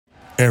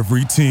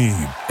Every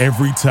team,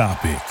 every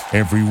topic,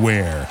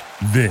 everywhere.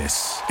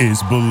 This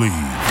is Believe.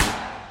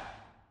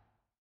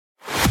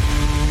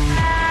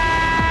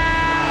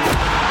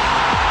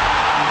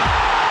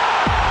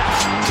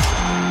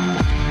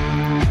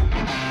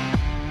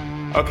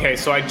 Okay,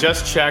 so I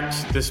just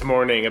checked this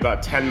morning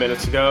about 10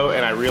 minutes ago,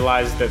 and I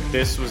realized that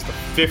this was the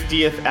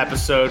 50th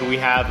episode we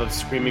have of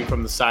Screaming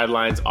from the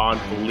Sidelines on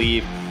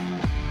Believe.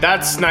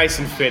 That's nice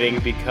and fitting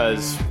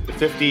because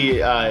 50,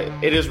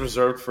 it is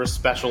reserved for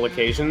special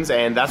occasions,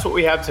 and that's what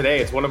we have today.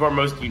 It's one of our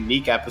most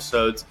unique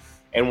episodes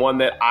and one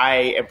that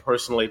I am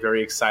personally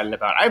very excited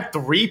about. I have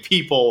 3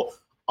 people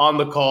on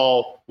the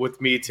call with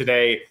me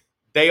today.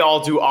 They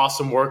all do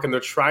awesome work, and they're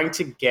trying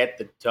to get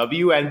the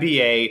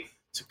WNBA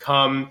to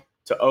come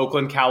to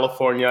Oakland,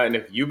 California. And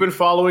if you've been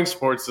following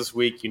sports this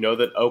week, you know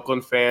that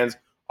Oakland fans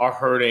are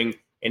hurting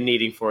and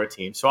needing for a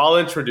team. So I'll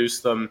introduce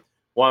them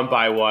one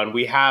by one.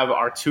 We have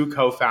our 2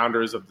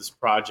 co-founders of this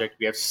project.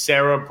 We have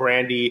Sarah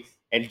Brandy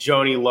and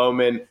Joni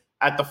Lohman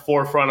at the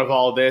forefront of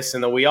all this.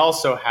 And then we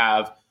also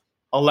have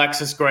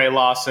Alexis Gray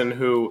Lawson,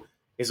 who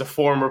is a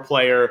former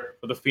player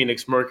for the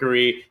Phoenix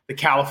Mercury, the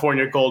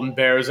California Golden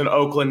Bears, an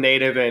Oakland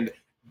native, and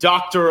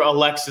Dr.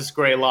 Alexis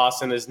Gray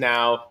Lawson is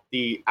now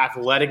the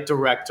athletic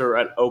director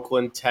at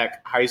Oakland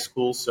Tech High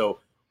School. So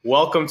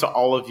welcome to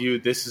all of you.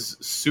 This is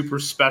a super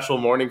special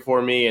morning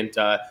for me. And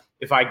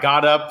if I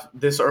got up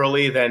this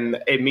early, then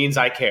it means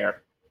I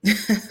care.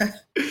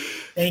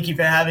 Thank you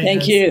for having us.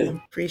 Thank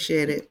you.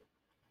 Appreciate it.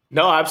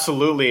 No,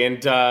 absolutely.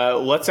 And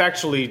let's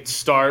actually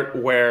start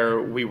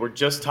where we were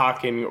just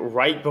talking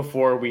right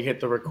before we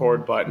hit the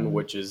record button,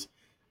 which is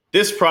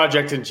this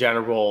project in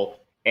general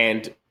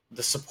and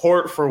the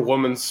support for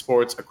women's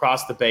sports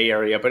across the Bay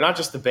Area, but not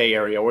just the Bay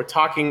Area. We're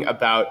talking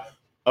about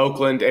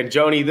Oakland. And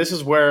Joni, this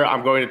is where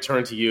I'm going to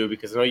turn to you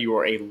because I know you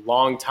are a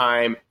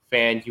longtime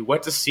fan. You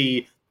went to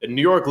see the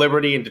New York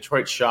Liberty and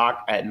Detroit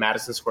Shock at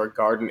Madison Square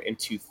Garden in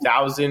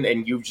 2000,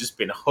 and you've just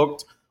been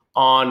hooked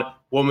on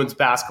women's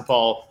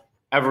basketball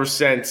ever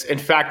since. In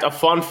fact, a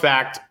fun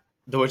fact,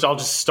 which I'll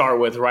just start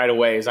with right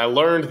away, is I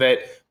learned that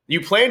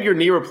you planned your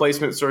knee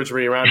replacement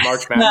surgery around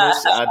March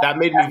Madness. That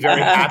made me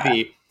very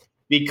happy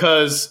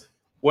because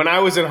when I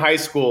was in high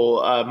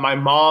school, my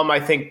mom, I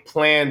think,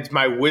 planned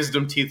my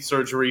wisdom teeth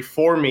surgery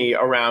for me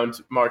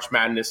around March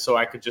Madness so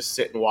I could just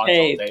sit and watch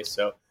all day.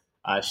 So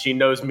she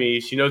knows me.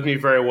 She knows me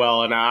very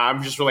well, and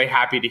I'm just really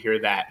happy to hear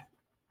that.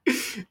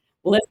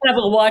 Well, let's have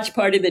a watch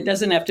party that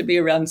doesn't have to be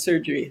around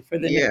surgery for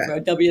our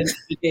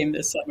WNBA game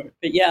this summer.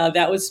 But yeah,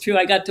 that was true.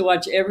 I got to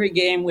watch every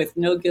game with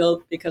no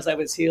guilt because I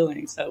was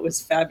healing, so it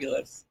was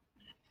fabulous.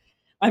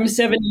 I'm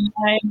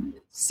 79.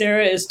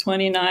 Sarah is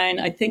 29.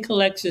 I think,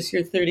 Alexis,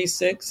 you're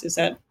 36. Is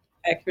that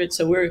accurate?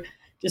 So we're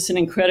just an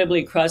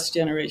incredibly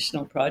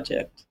cross-generational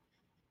project.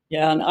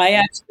 Yeah, and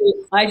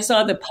I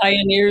saw the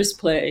Pioneers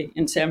play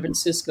in San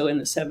Francisco in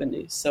the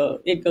 70s,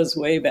 so it goes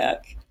way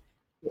back.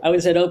 I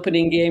was at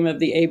opening game of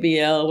the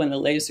ABL when the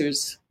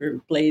lasers were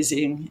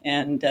blazing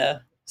and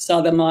saw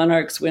the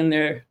Monarchs win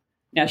their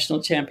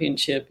national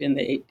championship in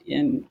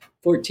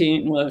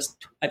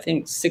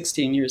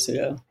 16 years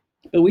ago.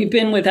 But we've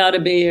been without a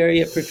Bay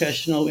Area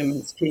professional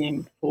women's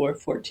team for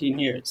 14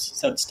 years,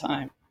 so it's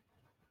time.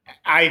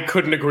 I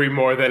couldn't agree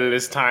more that it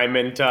is time.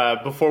 And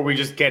before we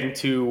just get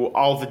into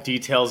all the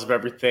details of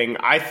everything,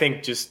 I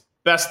think just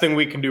best thing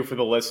we can do for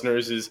the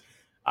listeners is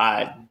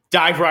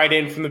dive right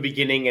in from the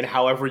beginning and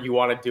however you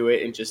want to do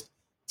it and just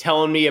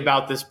telling me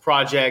about this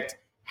project,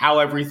 how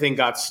everything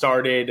got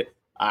started,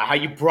 how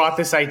you brought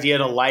this idea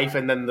to life,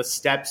 and then the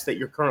steps that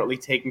you're currently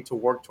taking to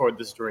work toward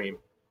this dream.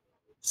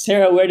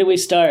 Sarah, where do we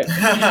start?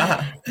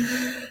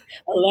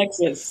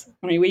 Alexis,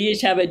 I mean, we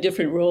each have a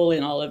different role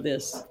in all of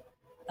this.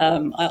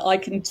 I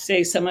can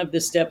say some of the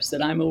steps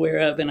that I'm aware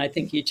of, and I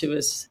think each of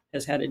us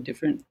has had a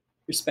different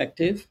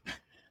perspective.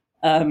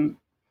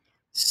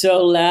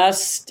 So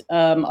last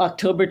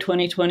October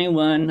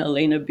 2021,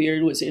 Elena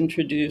Beard was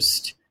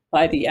introduced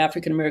by the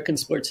African American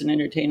Sports and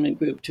Entertainment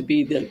Group to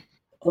be the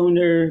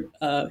owner,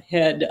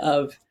 head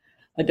of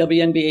a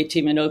WNBA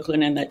team in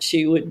Oakland, and that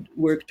she would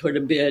work toward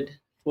a bid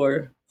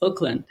for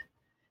Oakland.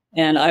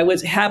 And I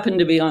happened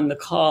to be on the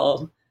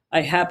call. I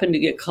happened to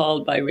get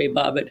called by Ray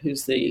Bobbitt,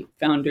 who's the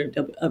founder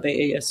of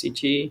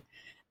AASCG.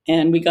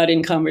 And we got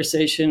in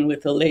conversation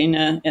with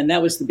Elena, and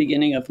that was the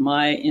beginning of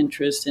my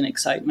interest and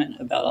excitement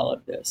about all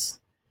of this.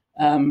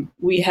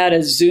 We had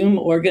a Zoom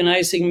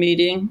organizing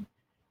meeting.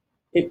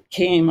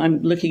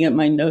 I'm looking at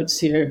my notes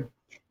here.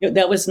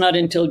 That was not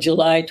until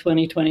July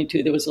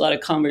 2022. There was a lot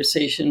of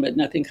conversation, but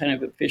nothing kind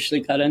of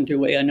officially got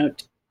underway.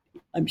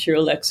 I'm sure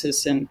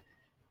Alexis and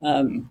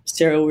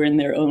Sarah were in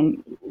their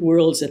own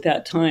worlds at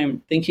that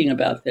time thinking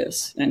about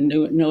this and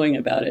knowing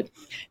about it.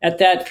 At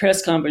that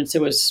press conference,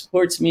 there was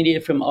sports media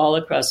from all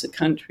across the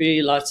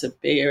country, lots of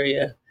Bay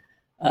Area,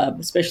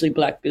 especially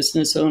Black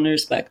business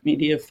owners, Black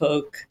media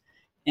folk.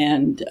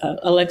 And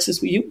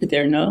Alexis, you were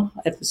there, no?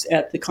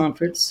 At the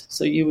conference.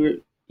 So you were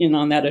in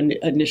on that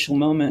initial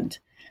moment.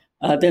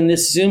 Then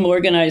this Zoom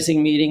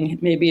organizing meeting,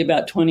 maybe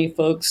about 20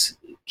 folks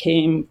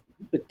came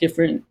with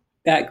different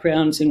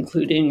backgrounds,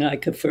 including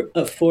like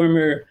a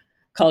former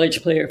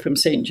college player from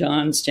St.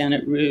 John's,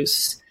 Janet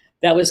Roos.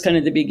 That was kind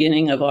of the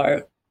beginning of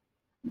our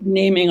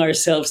naming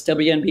ourselves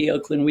WNBA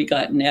Oakland. We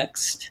got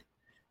next.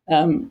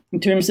 In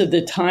terms of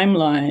the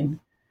timeline,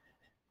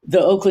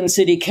 the Oakland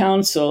City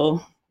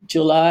Council,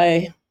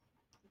 July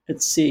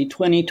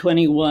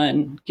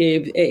 2021,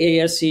 gave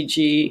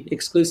AASCG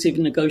exclusive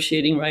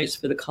negotiating rights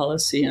for the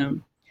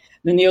Coliseum.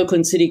 Then the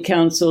Oakland City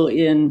Council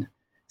in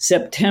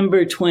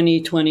September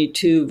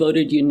 2022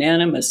 voted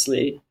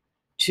unanimously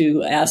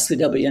to ask the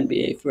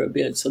WNBA for a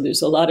bid. So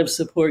there's a lot of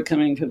support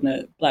coming from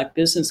the Black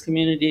business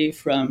community,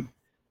 from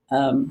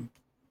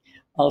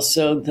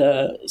also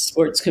the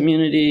sports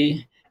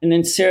community. And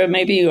then Sarah,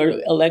 maybe,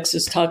 or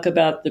Alexis, talk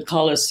about the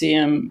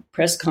Coliseum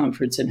press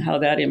conference and how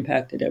that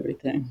impacted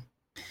everything.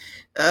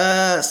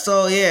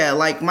 So yeah,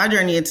 like my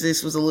journey into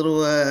this was a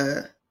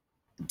little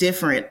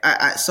different.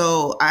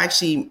 So I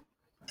actually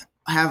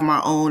have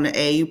my own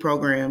AAU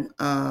program.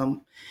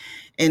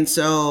 And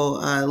so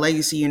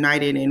Legacy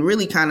United, and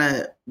really kind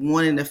of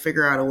wanting to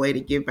figure out a way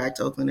to give back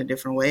to Oakland a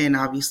different way. And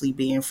obviously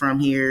being from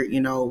here,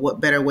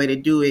 what better way to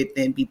do it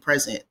than be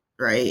present,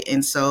 right?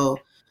 And so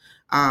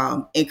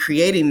in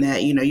creating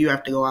that, you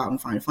have to go out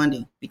and find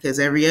funding, because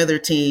every other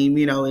team,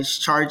 is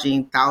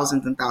charging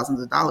thousands and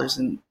thousands of dollars,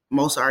 and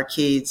most of our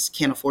kids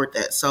can't afford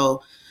that.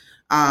 So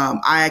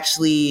I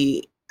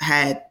actually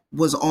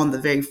was on the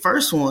very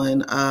first one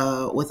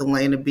with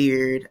Elena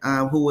Beard,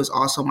 who was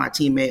also my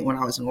teammate when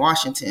I was in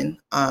Washington.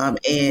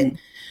 And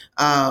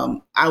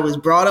I was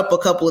brought up a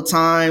couple of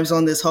times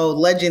on this whole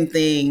legend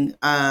thing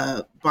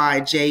by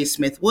Jay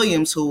Smith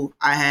Williams, who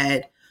I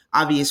had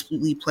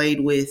obviously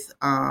played with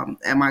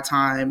at my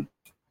time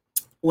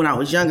when I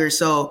was younger.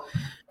 So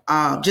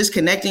just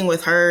connecting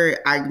with her,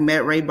 I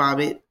met Ray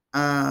Bobbitt,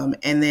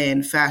 and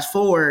then fast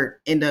forward,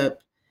 end up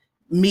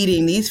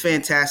meeting these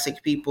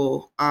fantastic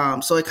people.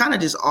 So it kind of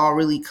just all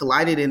really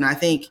collided. And I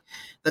think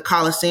the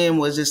Coliseum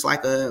was just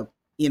like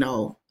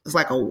it's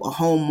like a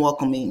home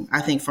welcoming,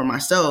 I think, for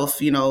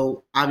myself,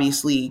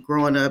 obviously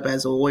growing up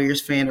as a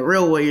Warriors fan, a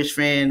real Warriors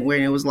fan, where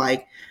it was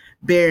like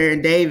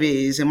Baron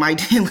Davis and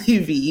Mike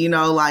Dunleavy,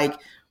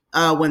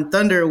 when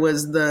Thunder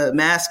was the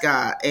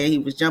mascot and he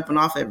was jumping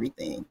off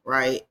everything,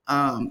 right?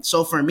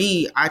 So for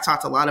me, I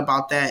talked a lot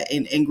about that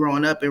and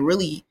growing up and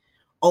really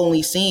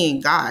only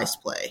seeing guys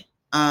play.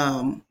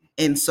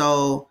 And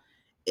so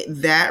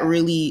that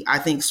really, I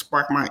think,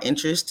 sparked my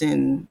interest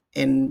in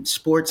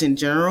sports in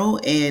general.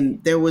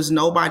 And there was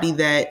nobody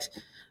that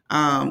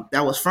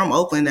was from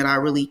Oakland that I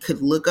really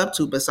could look up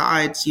to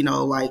besides, you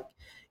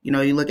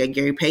look at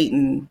Gary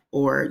Payton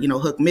or,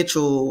 Hook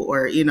Mitchell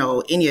or,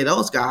 any of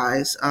those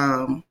guys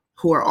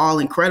who are all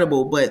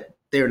incredible, but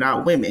they're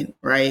not women,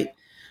 right?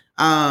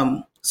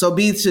 So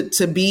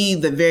to be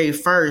the very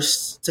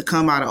first to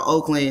come out of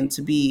Oakland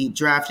to be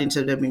drafted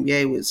into the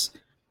WNBA was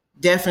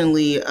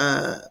definitely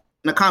an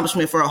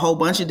accomplishment for a whole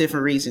bunch of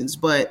different reasons.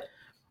 But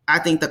I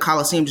think the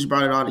Coliseum just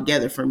brought it all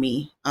together for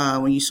me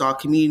when you saw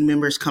community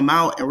members come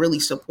out and really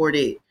support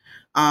it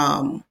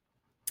in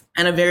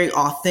a very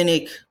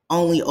authentic,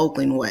 only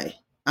Oakland way.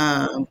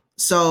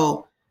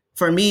 So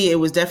for me, it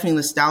was definitely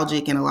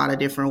nostalgic in a lot of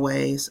different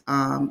ways,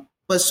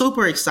 but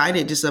super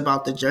excited just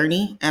about the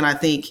journey. And I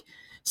think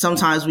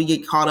sometimes we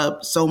get caught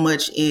up so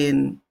much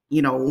in,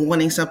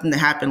 wanting something to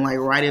happen like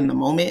right in the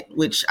moment,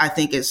 which I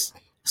think is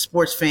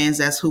sports fans,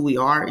 that's who we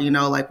are,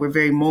 we're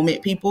very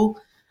moment people.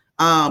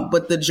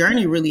 But the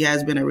journey really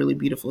has been a really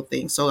beautiful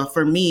thing. So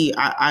for me,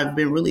 I've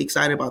been really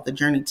excited about the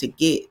journey to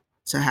get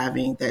to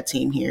having that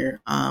team here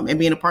and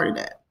being a part of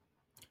that.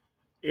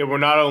 Yeah, we're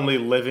not only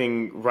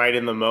living right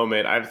in the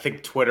moment. I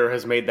think Twitter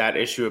has made that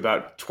issue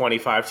about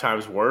 25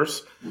 times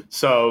worse.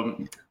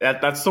 So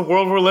that's the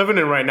world we're living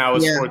in right now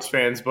as sports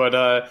fans.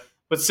 But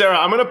Sarah,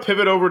 I'm going to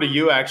pivot over to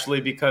you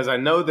actually, because I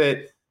know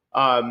that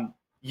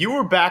you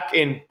were back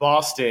in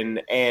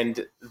Boston,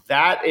 and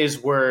that is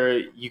where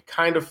you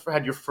kind of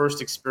had your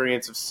first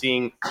experience of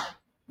seeing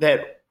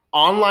that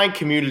online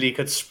community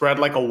could spread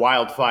like a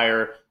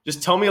wildfire.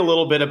 Just tell me a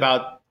little bit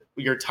about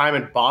your time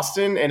in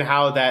Boston and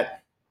how that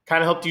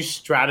kind of helped you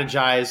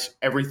strategize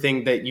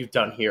everything that you've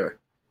done here.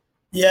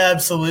 Yeah,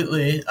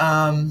 absolutely.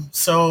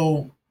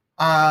 So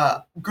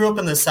grew up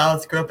in the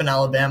South, grew up in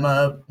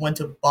Alabama, went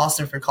to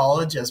Boston for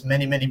college, as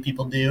many, many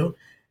people do.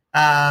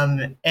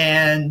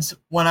 And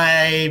when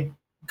I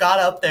got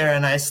up there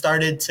and I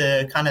started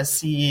to kind of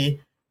see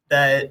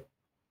that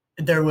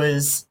there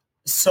was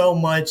so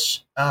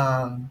much,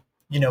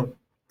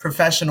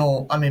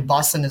 professional. I mean,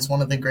 Boston is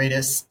one of the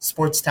greatest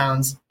sports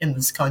towns in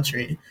this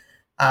country.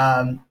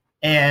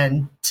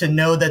 And to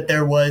know that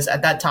there was,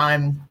 at that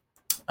time,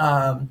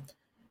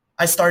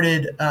 I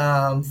started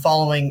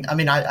following. I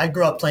mean, I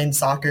grew up playing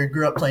soccer,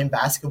 grew up playing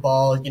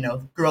basketball,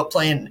 grew up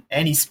playing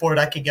any sport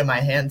I could get my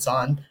hands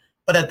on.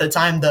 But at the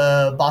time,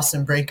 the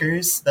Boston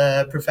Breakers,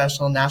 the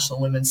professional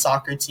national women's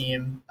soccer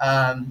team,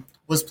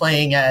 was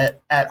playing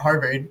at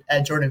Harvard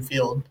at Jordan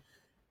Field.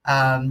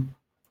 And,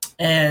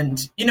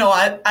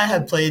 I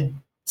had played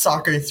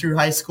soccer through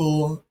high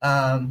school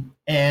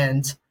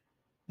and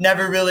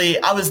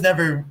I was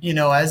never,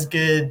 as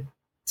good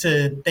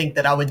to think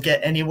that I would get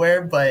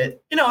anywhere,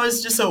 but it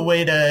was just a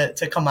way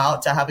to come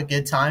out to have a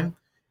good time.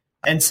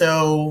 And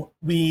so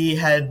we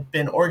had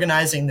been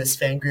organizing this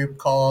fan group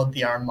called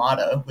the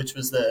Armada, which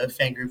was the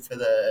fan group for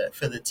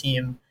the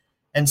team.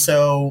 And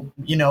so,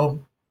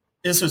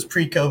 this was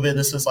pre-COVID.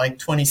 This was like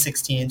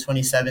 2016,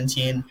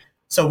 2017.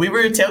 So we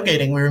were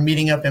tailgating. We were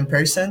meeting up in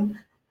person.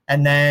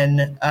 And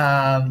then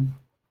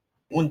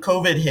when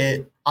COVID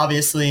hit,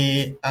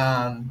 obviously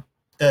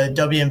the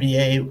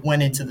WNBA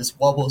went into this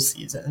wobble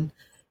season.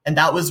 And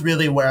that was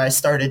really where I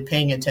started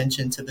paying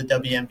attention to the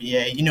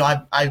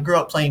WNBA. I grew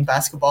up playing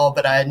basketball,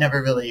 but I had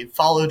never really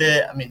followed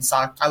it. I mean,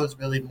 I was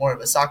really more of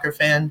a soccer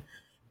fan.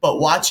 But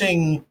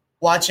watching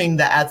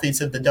the athletes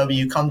of the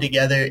W come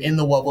together in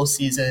the wobble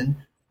season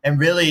and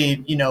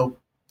really,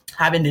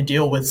 having to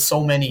deal with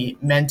so many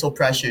mental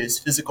pressures,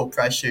 physical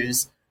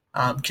pressures,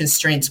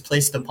 constraints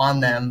placed upon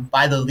them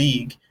by the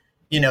league,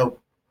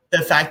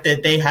 the fact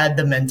that they had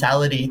the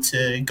mentality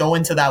to go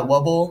into that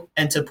wobble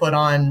and to put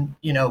on,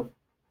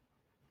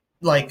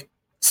 like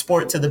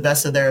sport to the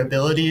best of their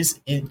abilities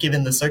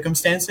given the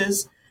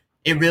circumstances,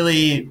 it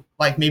really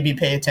made me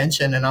pay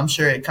attention. And I'm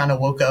sure it kind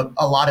of woke up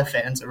a lot of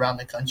fans around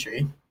the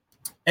country.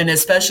 And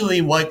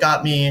especially what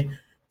got me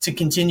to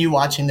continue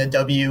watching the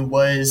W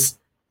was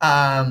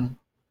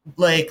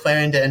Leigh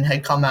Clarendon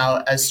had come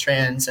out as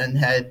trans and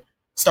had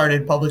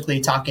started publicly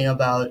talking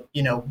about,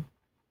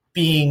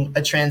 being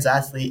a trans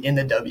athlete in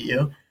the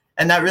W.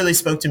 And that really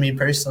spoke to me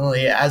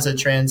personally as a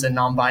trans and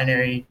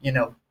non-binary,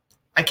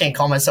 I can't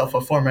call myself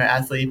a former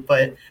athlete,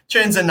 but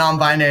trans and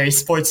non-binary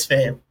sports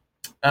fan,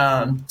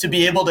 to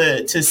be able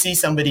to see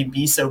somebody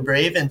be so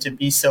brave and to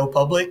be so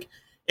public,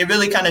 it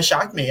really kind of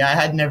shocked me. I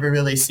had never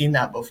really seen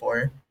that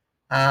before.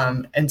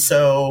 And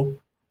so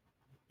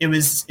it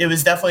was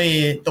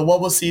definitely the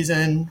wobble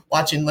season,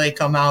 watching Leigh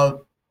come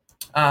out,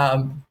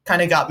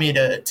 kind of got me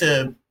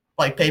to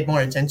pay more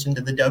attention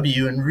to the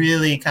W and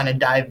really kind of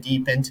dive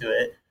deep into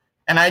it.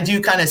 And I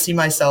do kind of see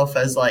myself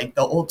as the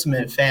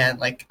ultimate fan.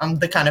 I'm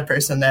the kind of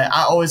person that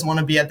I always want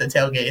to be at the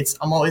tailgates.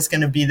 I'm always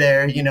going to be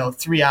there,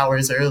 3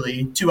 hours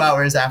early, 2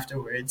 hours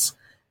afterwards,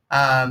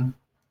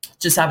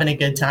 just having a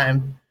good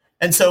time.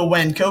 And so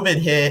when COVID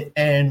hit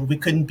and we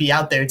couldn't be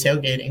out there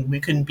tailgating, we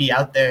couldn't be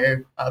out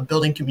there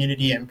building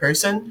community in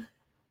person,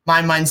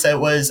 my mindset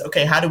was,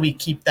 okay, how do we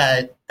keep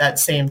that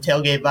same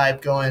tailgate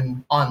vibe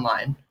going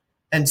online?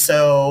 And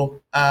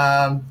so,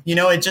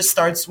 it just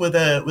starts with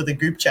a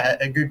group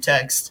chat, a group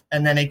text,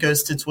 and then it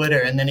goes to Twitter,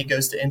 and then it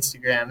goes to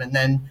Instagram, and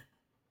then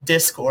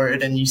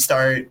Discord, and you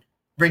start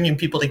bringing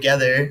people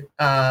together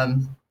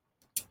and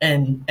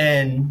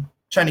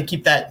trying to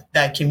keep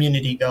that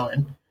community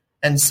going.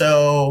 And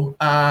so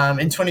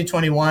in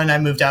 2021, I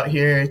moved out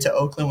here to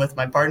Oakland with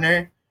my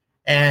partner,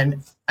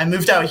 and I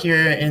moved out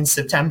here in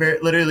September,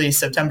 literally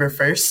September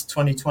 1st,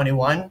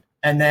 2021.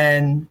 And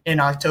then in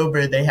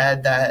October, they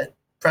had that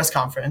press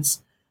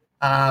conference.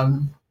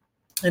 And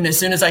as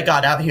soon as I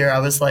got out here, I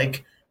was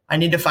like, I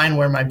need to find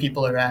where my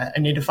people are at. I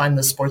need to find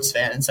the sports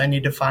fans. I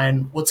need to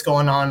find what's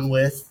going on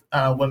with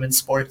women's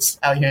sports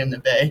out here in the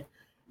Bay.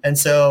 And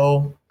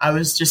so I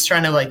was just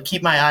trying to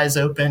keep my eyes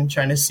open,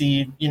 trying to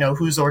see,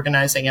 who's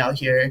organizing out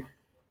here.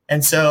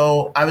 And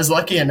so I was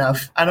lucky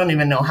enough. I don't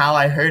even know how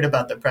I heard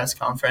about the press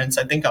conference.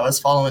 I think I was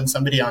following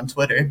somebody on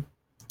Twitter,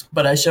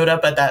 but I showed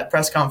up at that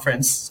press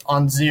conference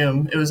on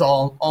Zoom. It was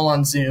all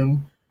on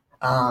Zoom,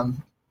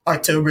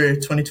 October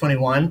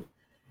 2021.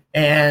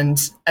 And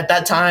at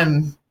that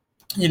time,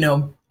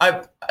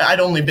 I'd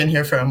only been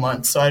here for a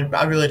month, so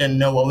I really didn't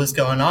know what was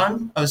going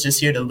on. I was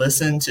just here to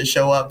listen, to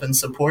show up and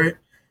support.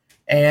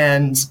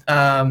 And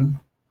I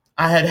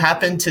had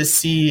happened to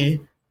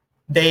see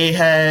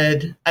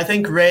I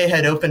think Ray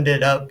had opened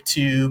it up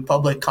to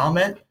public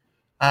comment,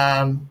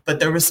 but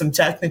there were some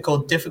technical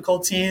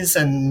difficulties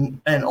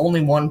and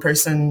only one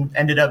person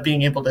ended up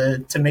being able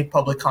to make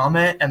public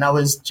comment, and that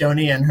was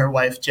Joni and her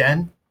wife,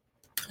 Jen.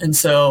 And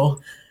so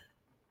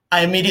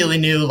I immediately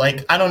knew,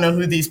 I don't know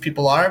who these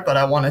people are, but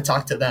I want to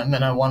talk to them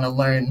and I want to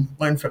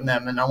learn from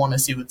them and I want to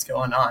see what's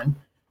going on.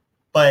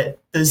 But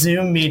the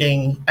Zoom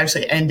meeting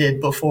actually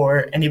ended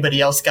before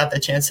anybody else got the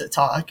chance to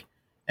talk.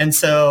 And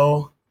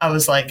so I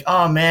was like,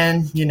 oh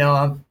man, I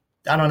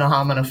don't know how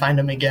I'm going to find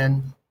them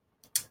again.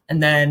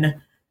 And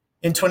then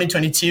in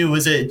 2022,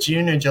 was it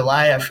June or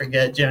July? I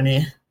forget,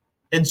 Joni.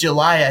 It's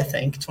July, I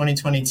think,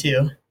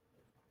 2022.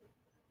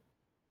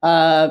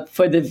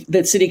 For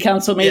the city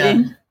council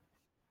meeting?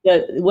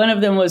 Yeah. One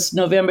of them was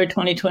November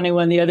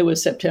 2021. The other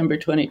was September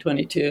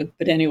 2022.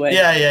 But anyway.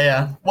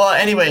 Yeah. Well,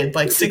 anyway,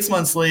 6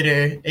 months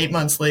later, 8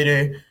 months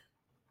later,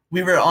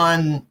 we were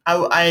on,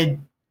 I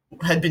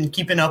had been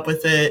keeping up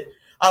with it.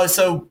 Oh,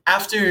 so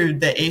after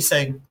the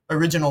ASEG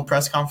original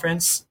press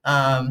conference,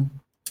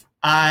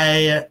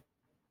 I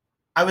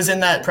was in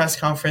that press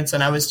conference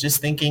and I was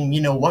just thinking,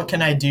 what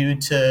can I do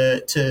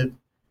to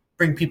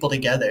bring people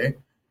together?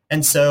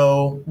 And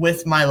so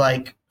with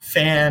my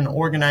fan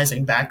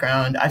organizing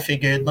background, I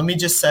figured, let me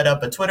just set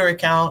up a Twitter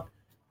account,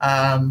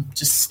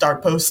 just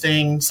start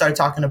posting, start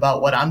talking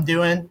about what I'm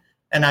doing.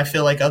 And I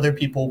feel like other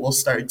people will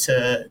start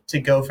to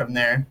go from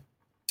there.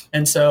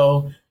 And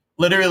so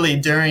literally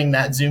during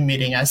that Zoom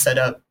meeting, I set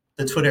up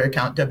the Twitter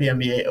account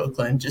WNBA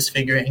Oakland, just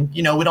figuring,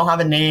 we don't have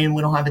a name,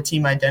 we don't have a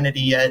team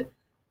identity yet,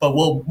 but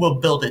we'll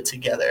build it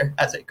together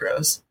as it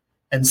grows.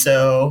 And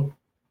so,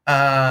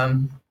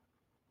 and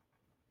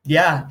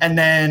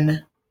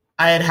then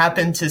I had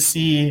happened to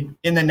see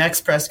in the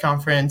next press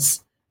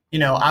conference,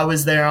 I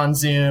was there on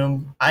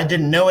Zoom. I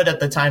didn't know it at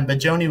the time, but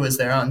Joni was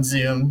there on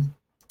Zoom.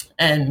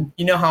 And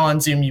you know how on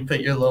Zoom you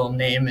put your little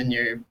name and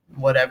your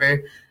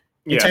whatever.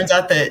 It turns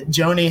out that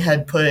Joni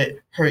had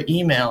put her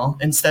email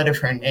instead of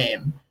her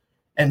name.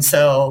 And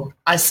so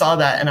I saw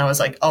that and I was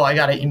like, oh, I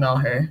got to email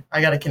her.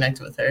 I got to connect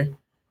with her.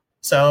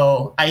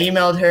 So I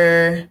emailed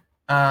her.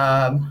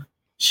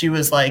 She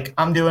was like,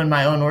 I'm doing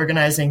my own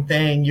organizing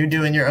thing. You're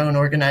doing your own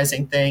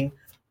organizing thing.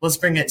 Let's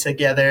bring it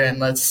together and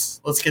let's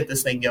get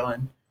this thing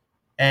going.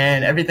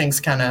 And everything's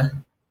kind of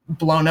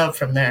blown up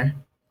from there.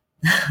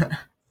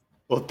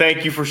 Well,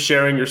 thank you for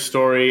sharing your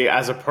story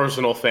as a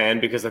personal fan,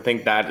 because I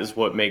think that is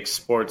what makes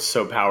sports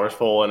so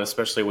powerful. And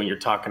especially when you're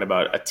talking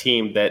about a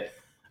team that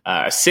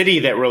a city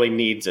that really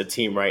needs a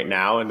team right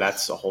now. And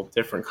that's a whole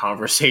different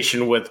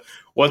conversation with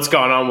what's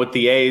gone on with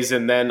the A's.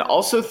 And then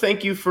also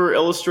thank you for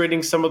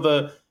illustrating some of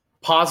the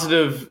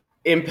positive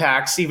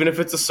impacts, even if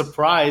it's a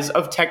surprise,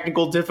 of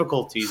technical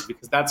difficulties,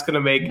 because that's going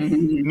to make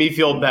me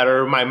feel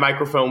better. My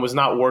microphone was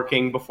not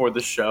working before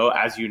the show,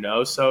 as you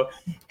know. So,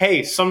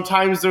 hey,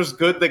 sometimes there's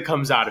good that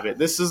comes out of it.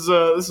 This is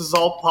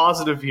all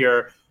positive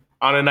here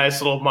on a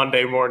nice little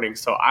Monday morning.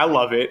 So I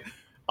love it.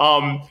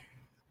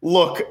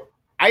 Look,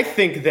 I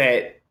think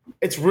that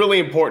it's really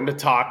important to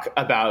talk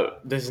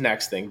about this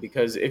next thing,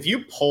 because if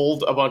you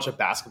polled a bunch of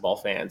basketball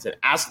fans and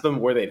asked them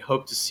where they'd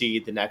hope to see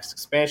the next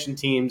expansion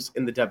teams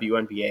in the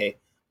WNBA,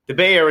 the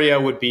Bay Area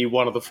would be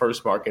one of the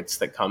first markets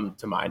that come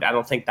to mind. I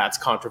don't think that's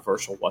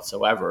controversial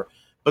whatsoever.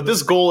 But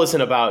this goal isn't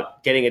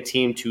about getting a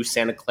team to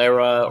Santa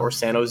Clara or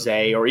San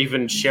Jose or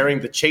even sharing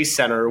the Chase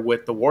Center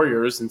with the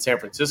Warriors in San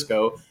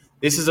Francisco.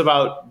 This is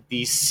about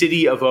the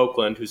city of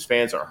Oakland, whose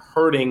fans are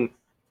hurting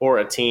for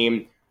a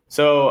team.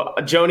 So,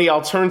 Joni,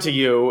 I'll turn to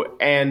you.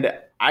 And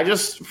I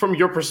just, from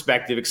your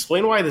perspective,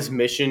 explain why this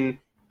mission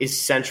is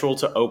central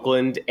to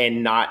Oakland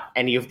and not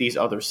any of these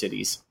other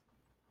cities.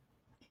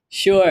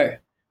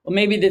 Sure. Well,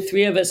 maybe the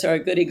three of us are a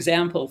good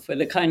example for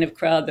the kind of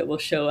crowd that will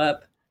show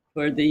up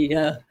for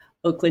the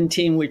Oakland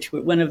team, which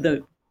one of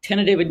the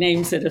tentative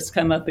names that has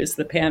come up is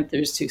the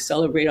Panthers, to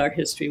celebrate our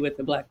history with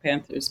the Black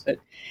Panthers. But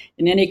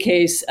in any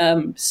case,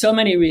 so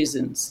many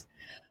reasons.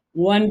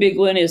 One big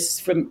one is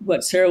from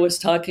what Sarah was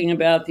talking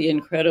about, the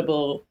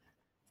incredible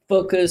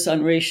focus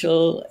on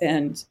racial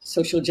and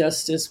social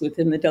justice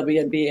within the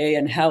WNBA,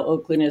 and how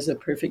Oakland is a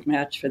perfect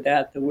match for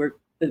that. The work,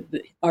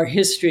 our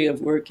history of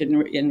work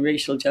in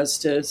racial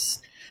justice,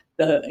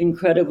 the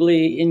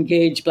incredibly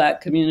engaged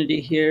Black community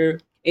here.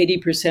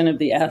 80% of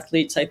the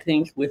athletes, I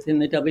think, within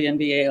the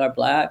WNBA are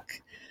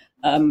Black.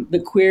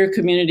 The queer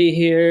community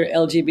here,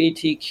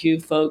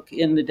 LGBTQ folk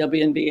in the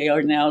WNBA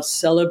are now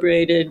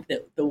celebrated.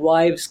 The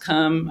wives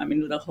come. I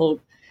mean, the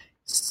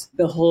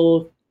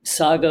whole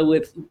saga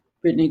with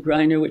Brittany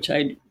Griner, which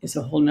is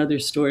a whole nother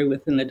story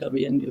within the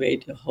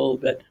WNBA to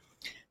hold. But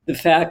the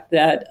fact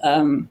that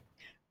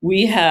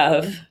we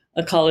have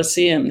a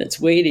coliseum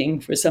that's waiting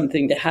for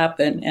something to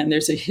happen, and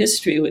there's a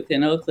history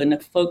within Oakland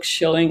of folks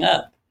showing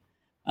up.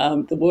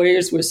 The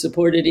Warriors were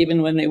supported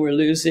even when they were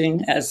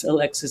losing, as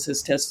Alexis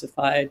has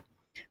testified.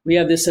 We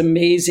have this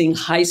amazing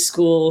high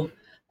school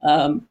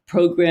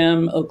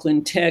program,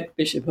 Oakland Tech,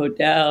 Bishop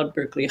O'Dowd,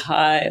 Berkeley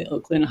High,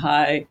 Oakland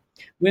High.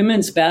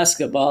 Women's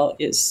basketball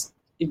is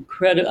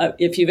incredible.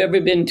 If you've ever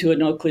been to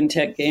an Oakland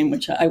Tech game,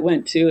 which I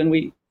went to,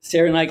 and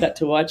Sarah and I got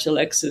to watch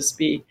Alexis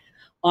be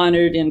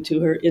honored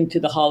into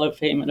the Hall of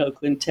Fame at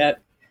Oakland Tech.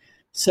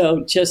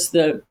 So just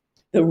the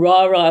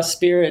rah-rah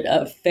spirit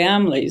of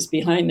families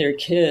behind their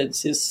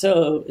kids is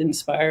so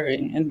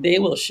inspiring, and they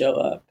will show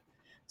up.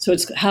 So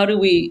it's how do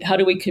we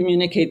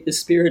communicate the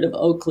spirit of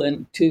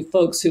Oakland to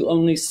folks who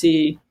only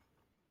see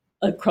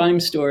a crime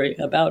story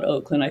about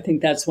Oakland? I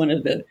think that's one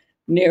of the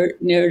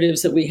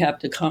narratives that we have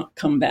to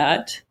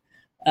combat.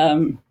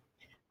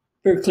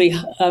 Berkeley,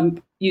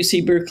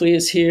 UC Berkeley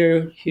is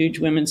here, huge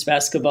women's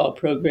basketball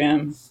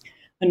program.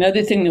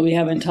 Another thing that we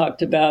haven't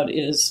talked about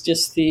is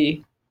just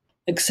the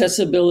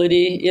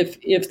accessibility.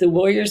 If the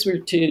Warriors were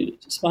to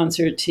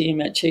sponsor a team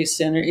at Chase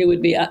Center, it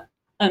would be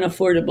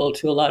unaffordable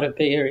to a lot of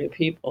Bay Area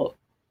people.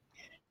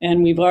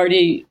 And we've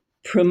already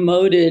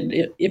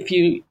promoted, if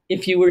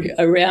you were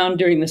around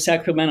during the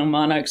Sacramento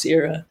Monarchs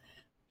era,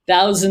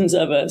 thousands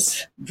of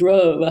us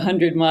drove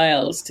 100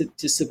 miles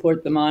to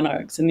support the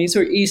Monarchs. And these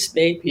were East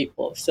Bay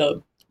people.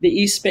 So the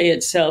East Bay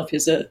itself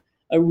is a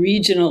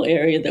regional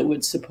area that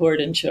would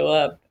support and show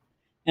up.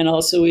 And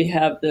also we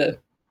have the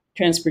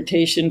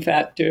transportation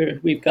factor.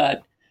 We've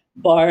got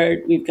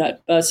BART, we've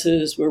got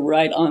buses, we're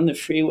right on the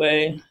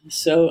freeway.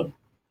 So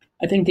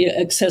I think the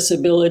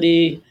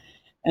accessibility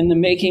and the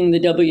making the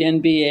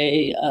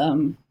WNBA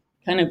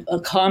kind of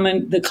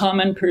the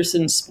common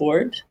person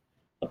sport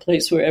a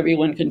place where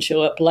everyone can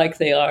show up like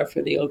they are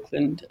for the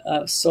Oakland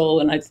Soul.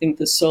 And I think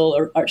the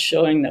Soul are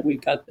showing that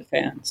we've got the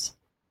fans.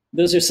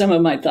 Those are some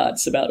of my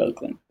thoughts about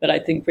Oakland. But I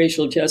think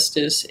racial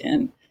justice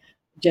and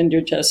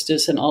gender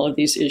justice and all of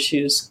these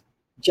issues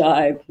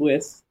jive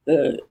with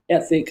the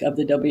ethic of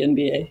the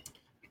WNBA.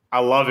 I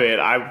love it.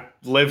 I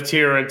lived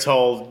here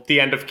until the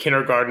end of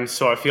kindergarten,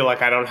 so I feel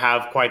like I don't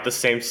have quite the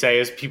same say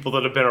as people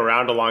that have been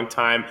around a long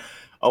time.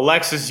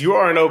 Alexis, you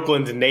are an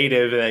Oakland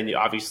native, and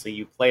obviously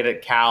you played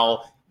at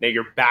Cal. Now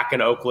you're back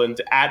in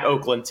Oakland at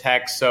Oakland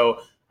Tech.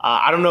 So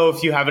I don't know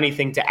if you have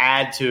anything to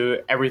add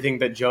to everything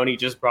that Joni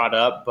just brought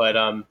up,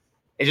 but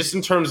just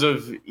in terms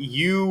of,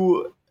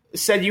 you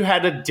said you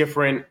had a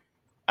different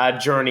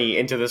journey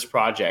into this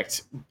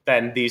project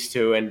than these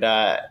two, and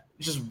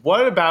just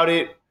what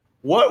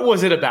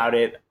was it about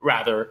it,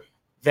 rather,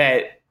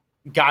 that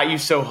got you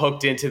so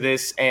hooked into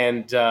this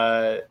and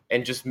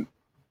just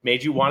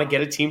made you want to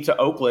get a team to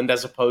Oakland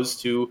as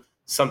opposed to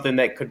something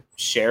that could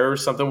share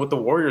something with the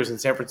Warriors in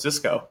San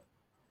Francisco?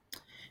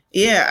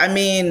 Yeah, I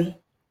mean,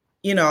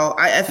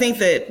 I think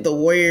that the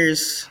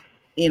Warriors,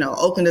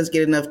 Oakland doesn't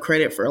get enough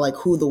credit for like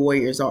who the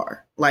Warriors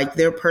are, like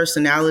their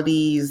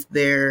personalities,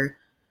 their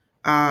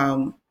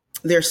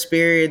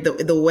spirit,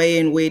 the way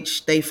in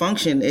which they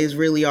function is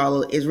really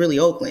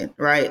Oakland,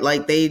 right?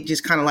 Like they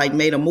just kind of like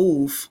made a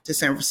move to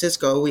San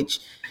Francisco, which,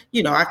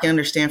 I can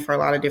understand for a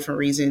lot of different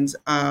reasons.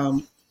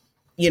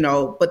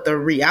 But the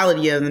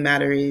reality of the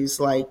matter is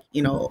like,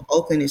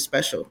 Oakland is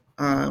special.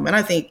 And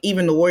I think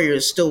even the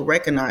Warriors still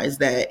recognize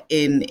that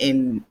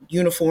in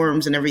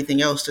uniforms and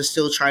everything else, to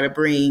still try to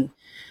bring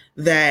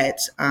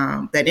that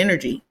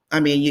energy. I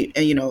mean,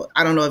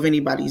 I don't know if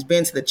anybody's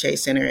been to the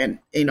Chase Center, and,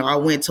 I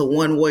went to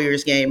one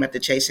Warriors game at the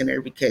Chase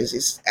Center because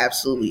it's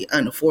absolutely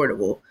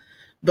unaffordable.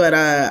 But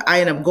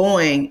I ended up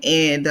going,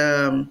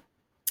 and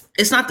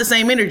it's not the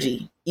same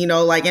energy, and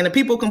the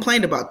people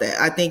complained about that.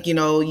 I think,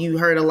 you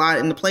heard a lot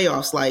in the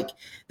playoffs, like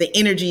the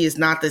energy is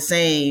not the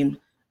same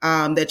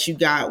that you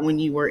got when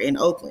you were in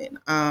Oakland.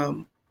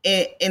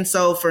 And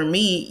so for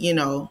me,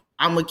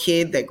 I'm a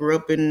kid that grew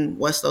up in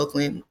West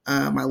Oakland.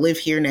 I live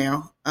here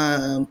now.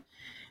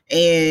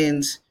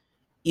 And,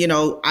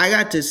 I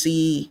got to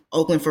see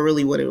Oakland for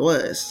really what it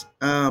was.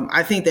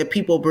 I think that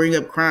people bring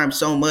up crime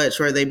so much,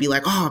 or they be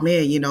like, oh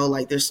man,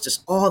 like there's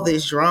just all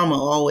this drama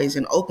always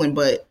in Oakland,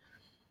 but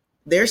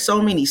there's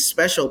so many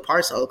special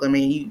parts of Oakland.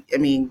 I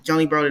mean,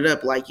 Joni brought it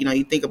up. Like,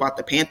 you think about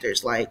the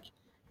Panthers, like,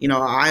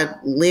 I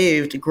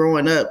lived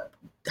growing up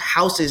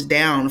houses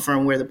down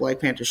from where the Black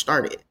Panthers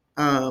started.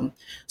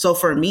 So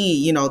for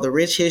me, the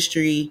rich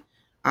history,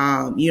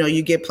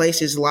 you get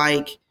places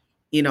like,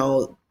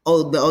 the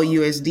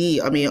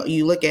OUSD. I mean,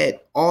 you look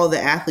at all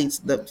the athletes,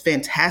 the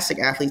fantastic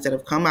athletes that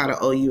have come out of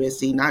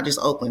OUSD, not just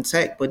Oakland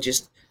Tech, but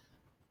just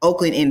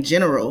Oakland in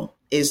general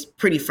is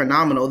pretty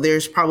phenomenal.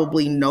 There's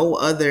probably no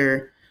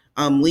other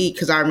league,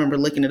 because I remember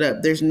looking it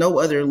up. There's no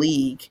other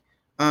league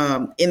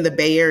in the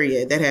Bay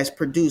Area that has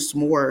produced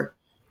more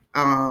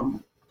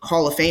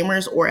Hall of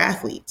Famers or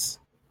athletes.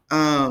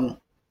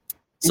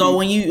 So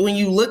when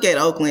you look at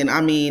Oakland,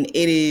 I mean,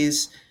 it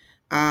is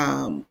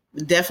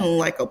definitely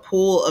like a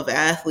pool of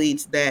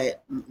athletes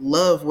that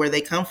love where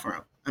they come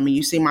from. I mean,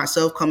 you see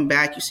myself coming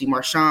back, you see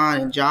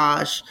Marshawn and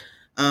Josh,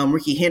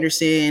 Ricky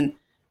Henderson.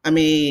 I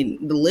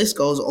mean, the list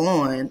goes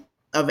on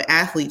of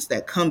athletes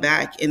that come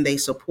back and they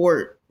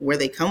support where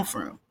they come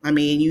from. I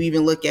mean, you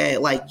even look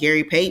at like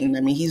Gary Payton.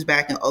 I mean, he's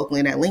back in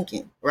Oakland at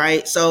Lincoln,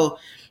 right? So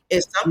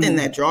it's something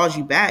that draws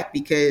you back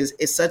because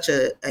it's such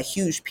a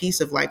huge piece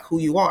of like who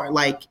you are.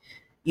 Like,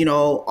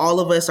 all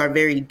of us are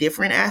very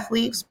different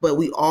athletes, but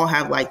we all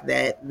have like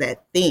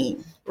that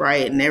thing,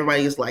 right? And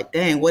everybody's like,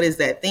 dang, what is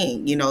that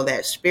thing?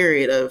 That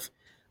spirit of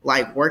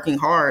like working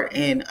hard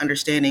and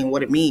understanding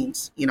what it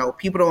means.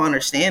 People don't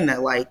understand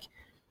that. Like,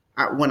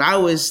 when I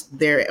was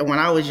there, when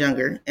I was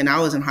younger and I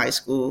was in high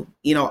school,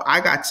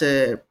 I got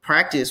to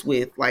practice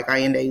with like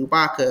Ayinde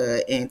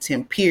Ibaka and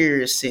Tim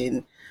Pierce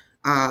and,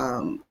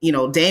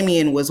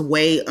 Damian was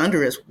way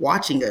under us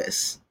watching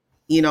us,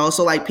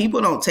 so like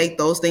people don't take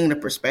those things into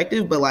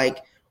perspective, but like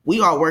we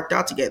all worked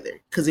out together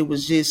because it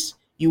was just,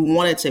 you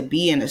wanted to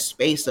be in a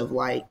space of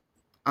like,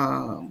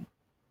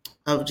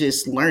 of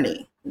just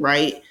learning.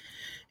 Right.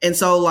 And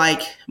so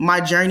like my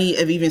journey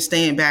of even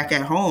staying back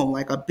at home,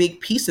 like a big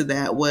piece of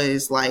that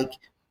was like,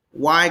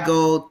 why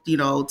go,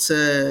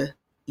 to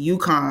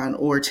UConn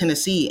or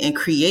Tennessee and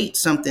create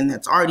something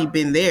that's already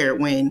been there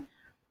when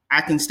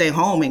I can stay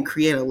home and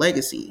create a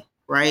legacy.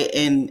 Right.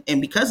 And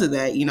because of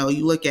that, you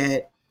look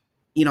at,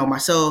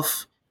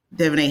 myself,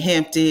 Devin A.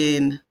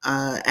 Hampton,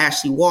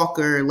 Ashley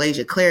Walker,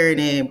 Lasia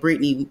Clarendon,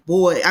 Brittany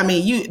Boyd. I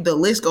mean, the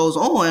list goes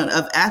on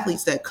of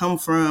athletes that come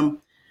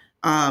from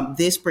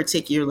this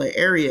particular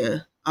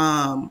area.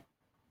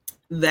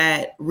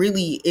 That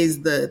really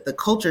is the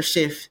culture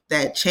shift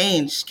that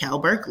changed Cal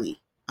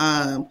Berkeley.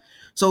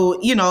 So,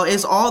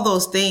 it's all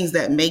those things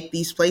that make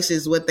these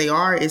places what they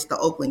are. It's the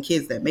Oakland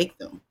kids that make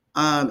them.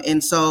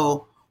 And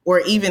so,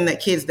 or even the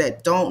kids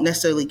that don't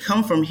necessarily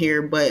come from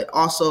here, but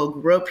also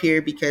grew up here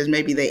because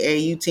maybe the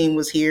AAU team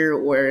was here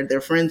or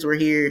their friends were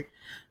here.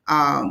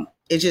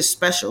 it's just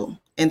special.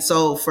 And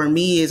so for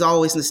me, it's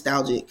always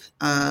nostalgic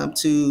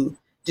to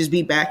just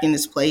be back in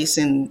this place.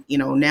 And,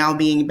 now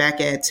being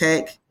back at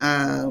Tech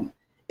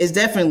is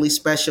definitely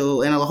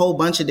special in a whole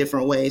bunch of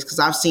different ways because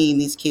I've seen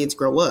these kids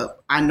grow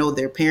up. I know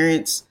their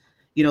parents,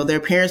 their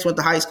parents went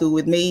to high school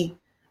with me.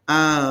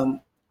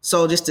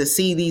 So just to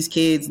see these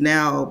kids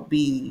now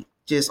be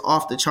just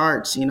off the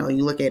charts, you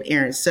look at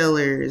Aaron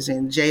Sellers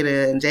and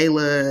Jada and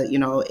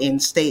Jayla, in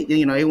state,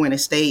 they win a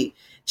state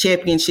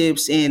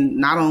championships in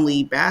not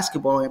only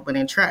basketball, but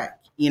in track,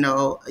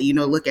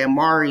 look at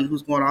Mari,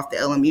 who's going off to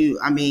LMU.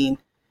 I mean,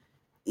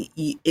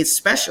 it's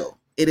special.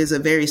 It is a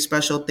very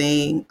special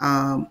thing.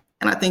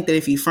 And I think that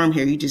if you're from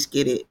here, you just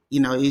get it,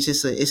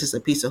 it's just a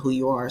piece of who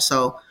you are.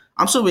 So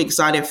I'm super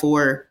excited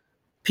for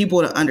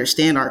people to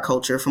understand our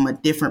culture from a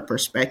different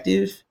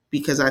perspective,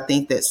 because I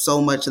think that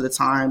so much of the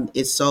time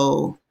it's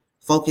so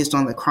focused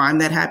on the crime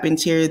that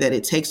happens here that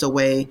it takes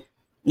away,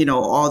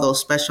 all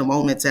those special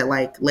moments at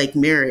like Lake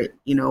Merritt,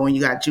 when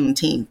you got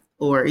Juneteenth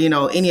or,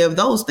 any of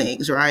those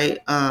things, right?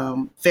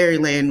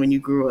 Fairyland when you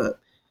grew up.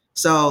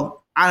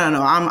 So I don't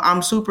know.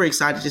 I'm super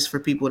excited just for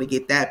people to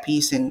get that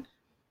piece. And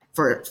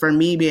for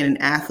me being an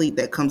athlete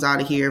that comes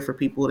out of here, for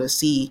people to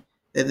see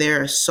that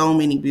there are so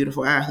many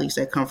beautiful athletes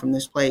that come from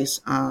this place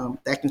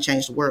that can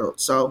change the world.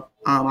 So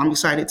I'm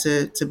excited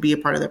to be a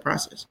part of that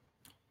process.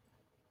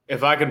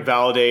 If I could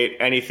validate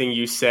anything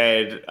you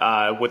said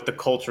with the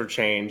culture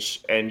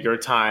change and your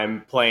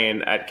time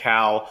playing at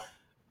Cal,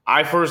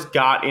 I first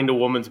got into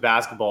women's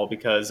basketball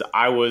because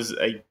I was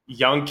a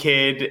young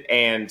kid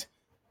and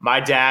my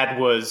dad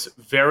was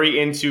very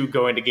into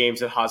going to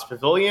games at Haas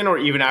Pavilion, or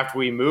even after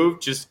we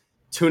moved, just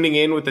tuning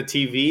in with the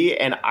TV.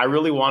 And I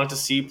really wanted to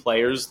see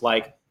players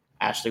like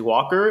Ashley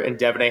Walker and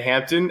Devontae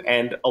Hampton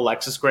and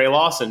Alexis Gray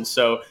Lawson.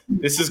 So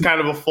this is kind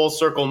of a full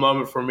circle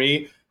moment for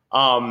me.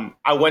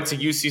 I went to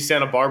UC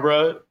Santa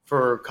Barbara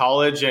for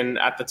college, and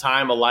at the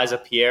time, Eliza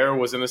Pierre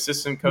was an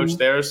assistant coach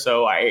there.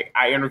 So I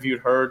interviewed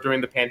her during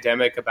the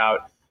pandemic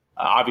about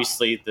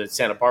obviously the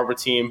Santa Barbara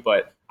team,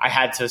 but I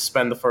had to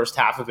spend the first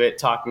half of it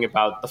talking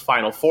about the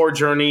Final Four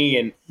journey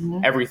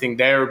and everything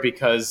there,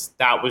 because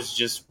that was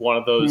just one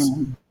of those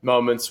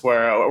moments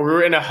where we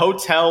were in a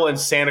hotel in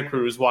Santa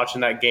Cruz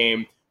watching that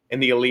game in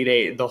the Elite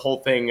Eight, the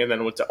whole thing, and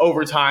then went to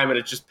overtime, and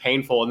it's just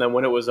painful. And then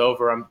when it was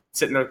over, I'm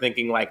sitting there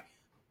thinking, like,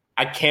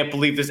 I can't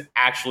believe this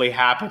actually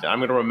happened. I'm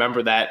going to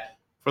remember that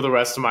for the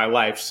rest of my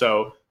life.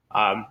 So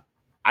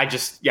I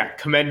just,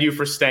 commend you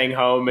for staying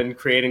home and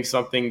creating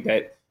something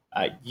that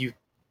you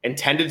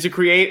intended to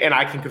create. And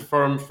I can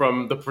confirm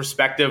from the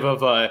perspective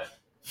of a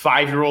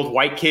 5-year-old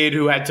white kid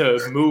who had to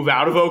move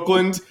out of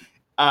Oakland,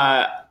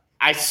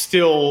 I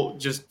still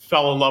just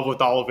fell in love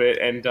with all of it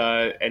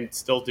and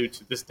still do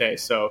to this day.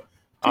 So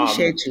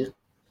appreciate you.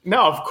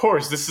 No, of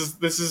course. This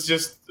is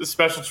just a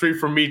special treat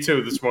for me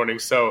too this morning.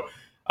 So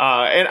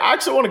and I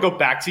actually want to go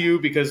back to you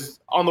because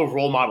on the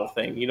role model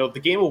thing, the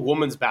game of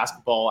women's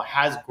basketball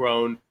has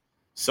grown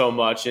so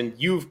much, and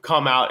you've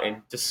come out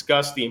and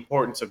discussed the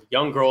importance of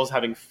young girls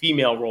having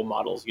female role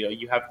models.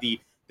 You have the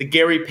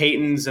Gary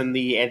Paytons and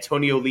the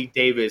Antonio Lee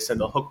Davis and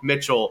the Hook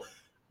Mitchell.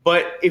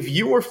 But if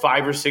you were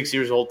 5 or 6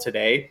 years old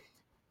today,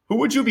 who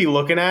would you be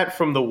looking at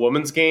from the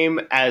women's game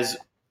as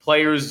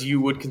players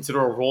you would consider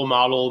a role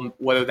model,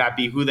 whether that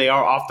be who they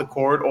are off the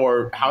court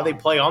or how they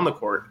play on the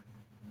court?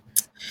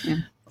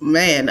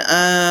 Man,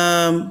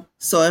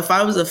 so if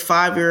I was a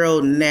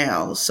 5-year-old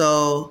now,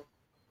 so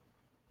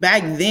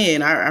back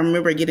then I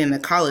remember getting into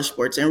college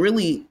sports, and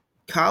really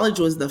college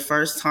was the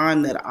first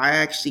time that I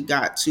actually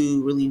got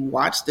to really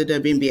watch the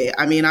WNBA.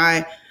 I mean,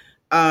 I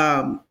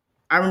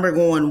remember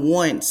going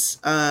once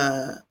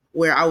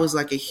where I was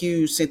like a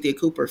huge Cynthia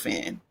Cooper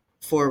fan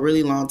for a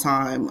really long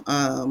time.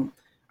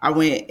 I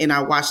went and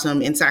I watched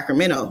them in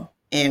Sacramento,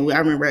 and I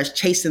remember us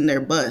chasing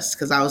their bus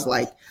because I was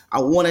like, I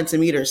wanted to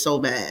meet her so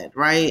bad,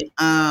 right?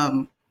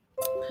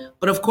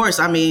 But of course,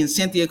 I mean,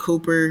 Cynthia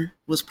Cooper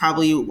was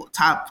probably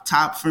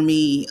top for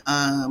me.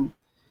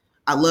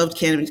 I loved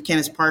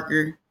Candace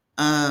Parker.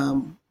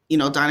 Diana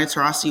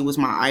Taurasi was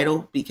my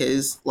idol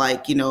because,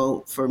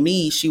 for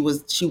me, she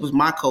was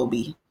my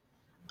Kobe.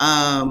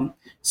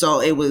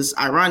 So it was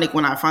ironic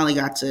when I finally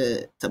got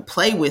to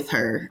play with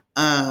her.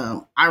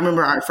 I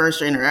remember our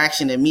first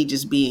interaction and me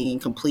just being in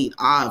complete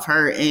awe of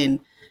her.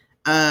 And,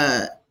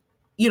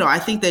 I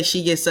think that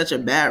she gets such a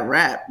bad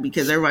rap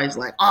because everybody's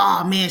like,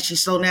 oh man,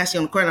 she's so nasty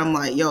on the court. And I'm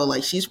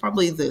like, she's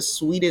probably the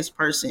sweetest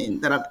person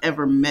that I've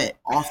ever met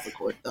off the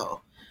court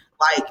though.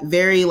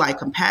 Very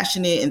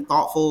compassionate and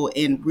thoughtful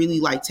and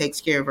really takes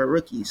care of her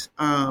rookies.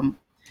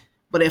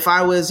 But if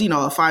I was, a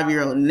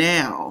 5-year-old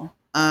now,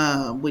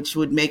 which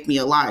would make me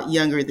a lot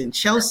younger than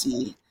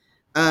Chelsea,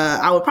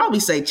 I would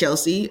probably say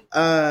Chelsea.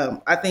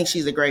 I think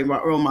she's a great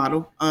role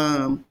model.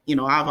 I've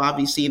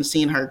obviously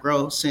seen her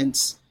grow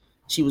since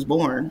she was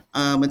born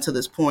until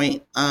this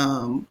point.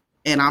 And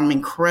I'm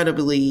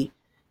incredibly,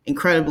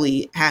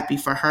 incredibly happy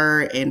for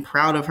her and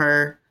proud of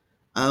her,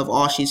 of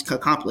all she's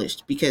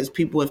accomplished, because if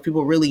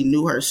people really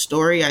knew her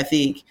story, I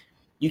think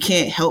you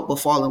can't help but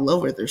fall in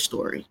love with her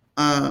story.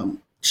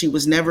 She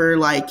was never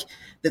like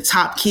the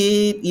top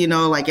kid,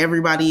 like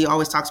everybody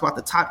always talks about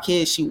the top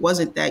kid. She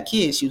wasn't that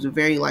kid. She was a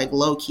very like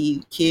low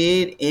key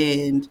kid.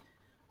 And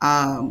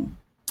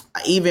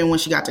even when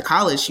she got to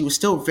college, she was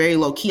still very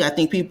low key. I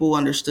think people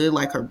understood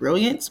like her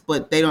brilliance,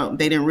 but they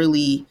didn't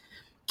really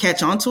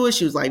catch on to it.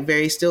 She was like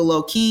very still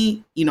low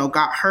key,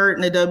 got hurt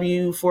in the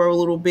W for a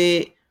little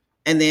bit.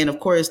 And then of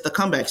course the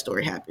comeback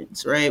story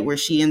happens, right? Where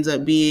she ends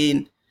up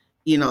being,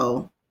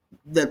 the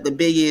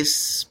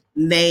biggest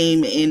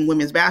name in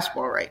women's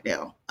basketball right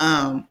now.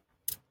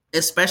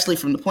 Especially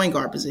from the point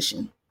guard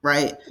position,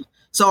 right?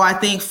 So I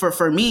think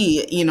for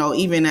me,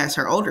 even as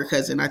her older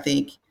cousin, I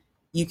think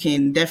you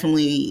can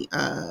definitely,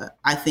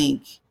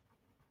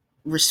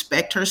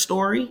 respect her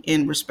story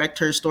and respect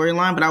her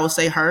storyline. But I would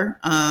say her.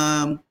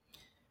 I'm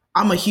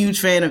a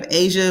huge fan of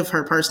Asia, of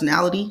her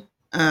personality.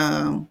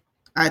 I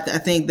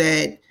think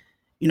that,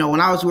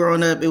 when I was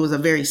growing up, it was a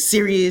very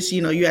serious,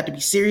 you had to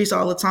be serious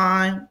all the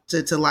time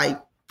to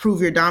like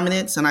prove your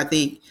dominance. And I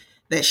think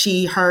that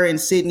her and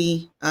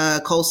Sydney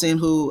Colson,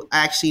 who I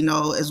actually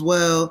know as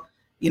well,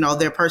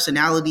 their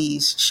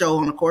personalities show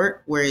on the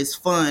court where it's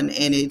fun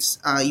and it's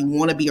you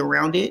want to be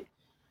around it.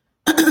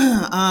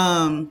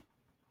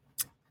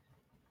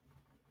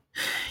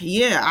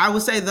 Yeah, I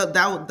would say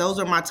that those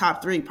are my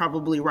top three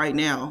probably right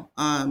now.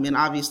 And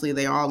obviously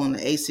they're all on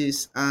the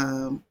Aces.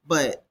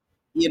 But,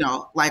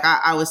 like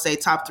I would say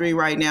top three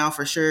right now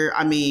for sure.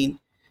 I mean,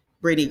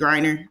 Brittany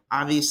Griner,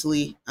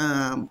 obviously,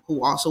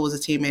 who also was a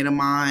teammate of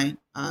mine,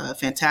 a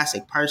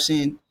fantastic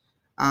person.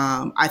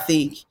 I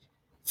think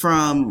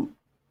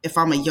if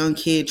I'm a young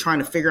kid trying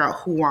to figure out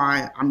who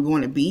I'm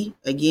going to be,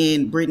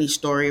 again, Brittany's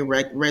story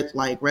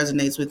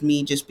resonates with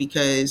me just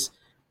because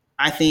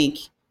I think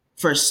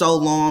for so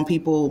long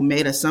people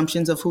made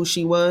assumptions of who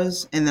she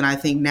was. And then I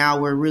think now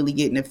we're really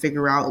getting to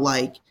figure out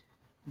like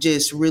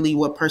just really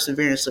what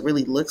perseverance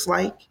really looks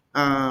like.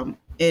 And,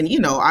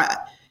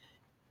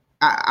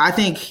 I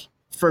think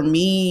for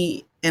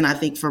me, and I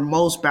think for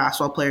most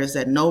basketball players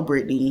that know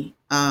Brittany,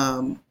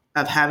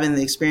 of having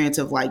the experience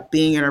of like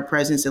being in her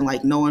presence and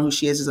like knowing who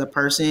she is as a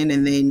person,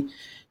 and then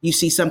you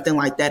see something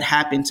like that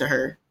happen to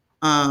her.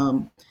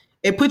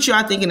 It puts you,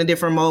 I think, in a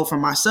different mode for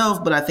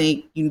myself, but I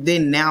think you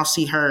then now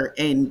see her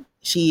and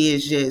she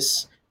is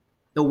just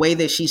the way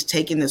that she's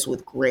taken this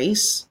with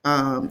grace.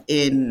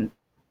 And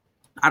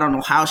I don't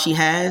know how she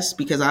has,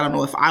 because I don't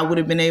know if I would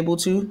have been able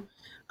to.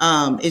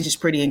 It's just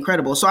pretty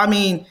incredible. So, I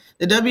mean,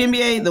 the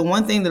WNBA, the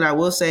one thing that I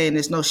will say, and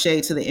there's no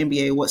shade to the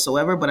NBA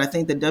whatsoever, but I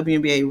think the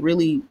WNBA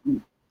really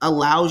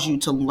allows you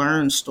to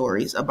learn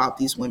stories about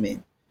these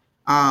women.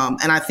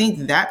 And I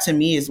think that to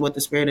me is what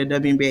the spirit of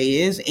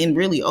WNBA is in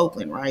really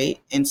Oakland, right?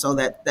 And so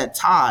that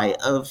tie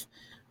of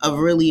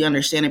really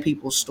understanding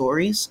people's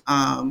stories,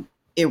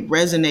 it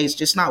resonates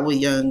just not with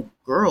young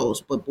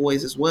girls, but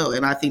boys as well.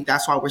 And I think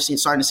that's why we're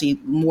starting to see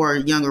more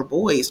younger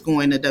boys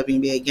going to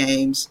WNBA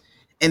games,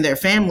 and their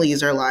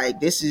families are like,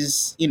 this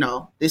is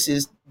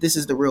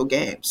the real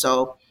game.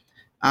 So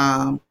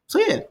yeah.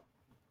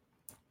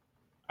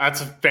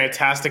 That's a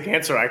fantastic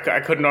answer. I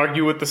couldn't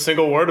argue with a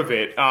single word of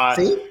it.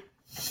 See?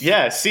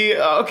 Yeah. See,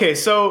 okay.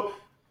 So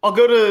I'll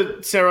go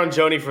to Sarah and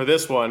Joni for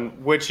this one,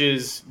 which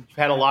is you've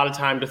had a lot of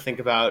time to think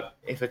about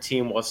if a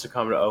team wants to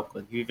come to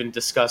Oakland. You even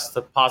discussed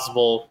the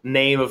possible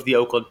name of the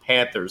Oakland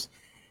Panthers.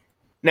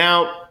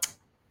 Now,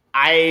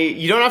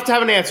 you don't have to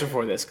have an answer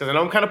for this because I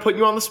know I'm kind of putting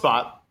you on the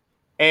spot.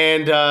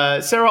 And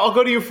Sarah, I'll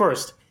go to you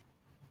first.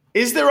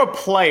 Is there a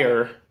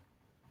player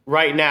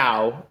right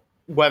now,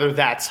 whether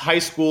that's high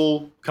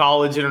school,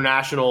 college,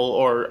 international,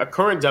 or a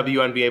current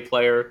WNBA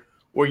player,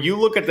 where you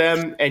look at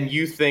them and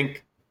you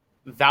think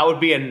that would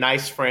be a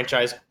nice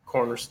franchise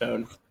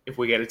cornerstone if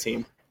we get a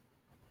team?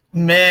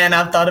 Man,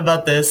 I've thought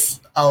about this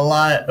a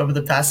lot over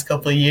the past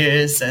couple of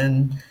years.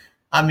 And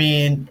I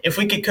mean, if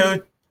we could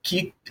coax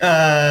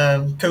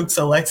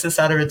Alexis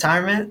out of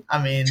retirement,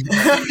 I mean,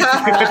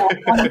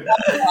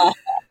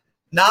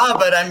 nah,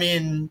 but I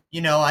mean,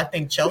 I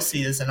think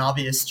Chelsea is an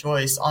obvious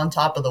choice on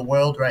top of the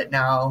world right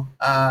now.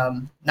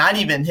 Not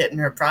even hitting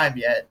her prime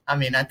yet. I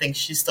mean, I think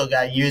she's still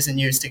got years and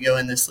years to go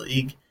in this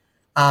league.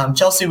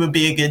 Chelsea would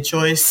be a good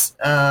choice.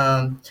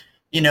 Sabrina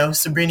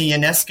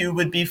Ionescu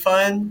would be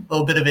fun. A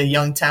little bit of a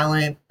young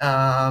talent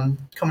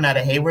coming out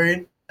of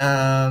Hayward.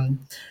 I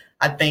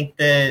think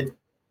that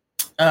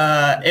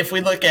if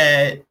we look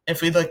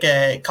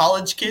at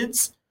college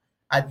kids,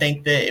 I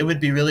think that it would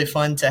be really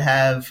fun to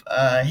have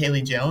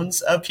Haley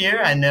Jones up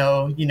here. I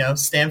know,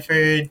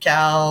 Stanford,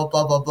 Cal,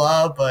 blah, blah,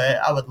 blah, but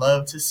I would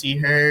love to see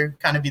her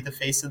kind of be the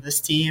face of this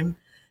team.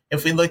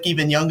 If we look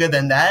even younger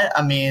than that,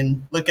 I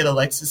mean, look at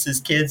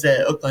Alexis's kids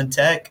at Oakland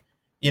Tech.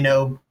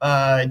 Jada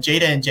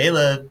and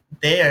Jayla,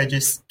 they are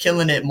just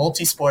killing it,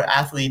 multi-sport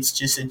athletes,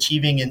 just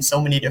achieving in so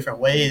many different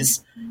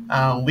ways.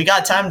 We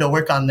got time to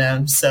work on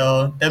them,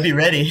 so they'll be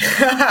ready.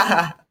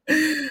 Yeah,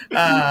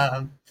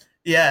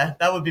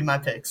 that would be my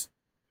picks.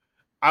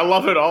 I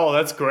love it all.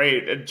 That's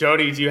great.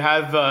 Jody, do you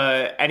have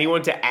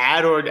anyone to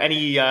add or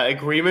any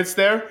agreements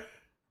there?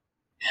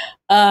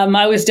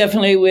 I was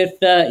definitely with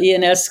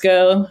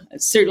Ionesco,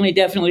 certainly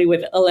definitely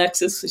with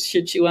Alexis,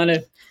 should she want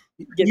to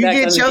You back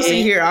get on the Chelsea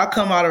game. here, I'll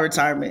come out of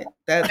retirement.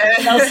 That's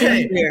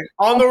Hey, here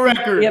On the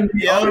record.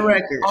 yeah, on the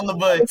record. on the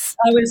books.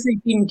 I was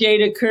thinking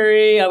Jada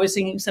Curry. I was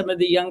thinking some of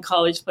the young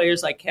college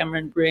players like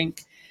Cameron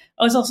Brink.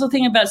 I was also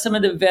thinking about some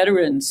of the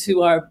veterans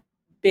who are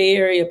Bay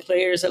Area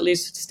players, at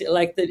least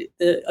like the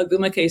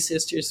Agumake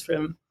sisters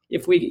from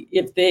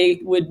if they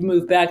would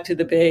move back to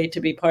the Bay to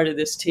be part of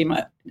this team.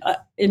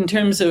 In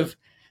terms of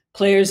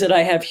players that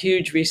I have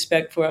huge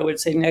respect for, I would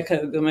say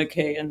Nneka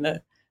Agumake and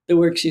the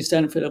work she's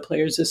done for the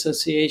Players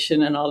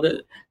Association and all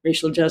the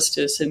racial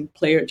justice and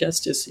player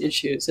justice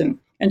issues. And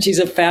she's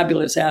a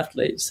fabulous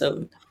athlete.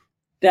 So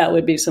that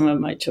would be some of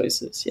my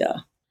choices. Yeah.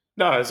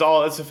 No,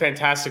 it's a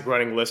fantastic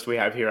running list we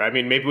have here. I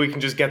mean, maybe we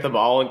can just get them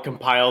all and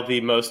compile the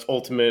most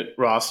ultimate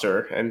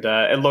roster. And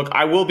look,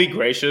 I will be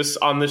gracious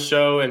on this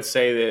show and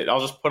say that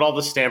I'll just put all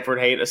the Stanford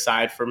hate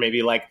aside for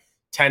maybe like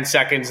 10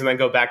 seconds and then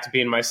go back to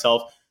being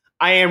myself.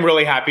 I am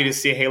really happy to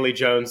see Haley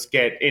Jones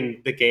get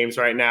in the games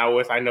right now.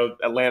 I know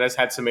Atlanta's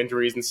had some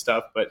injuries and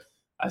stuff, but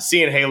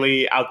seeing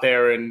Haley out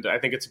there, and I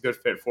think it's a good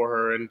fit for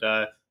her. And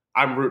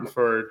I'm rooting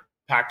for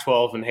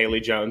Pac-12 and Haley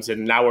Jones,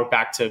 and now we're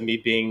back to me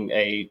being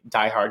a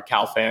diehard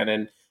Cal fan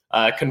and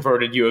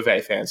converted U of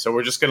A fan. So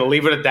we're just going to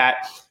leave it at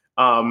that.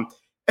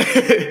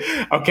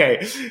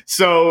 Okay,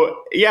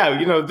 so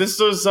yeah, this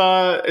is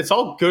it's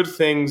all good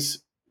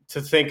things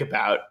to think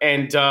about.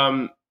 And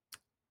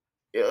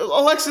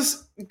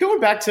Alexis, going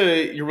back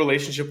to your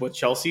relationship with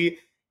Chelsea,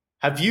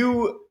 have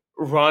you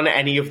run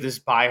any of this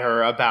by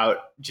her about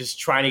just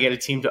trying to get a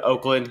team to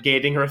Oakland,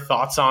 getting her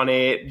thoughts on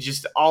it,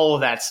 just all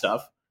of that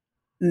stuff?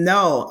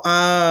 No,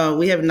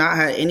 we have not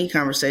had any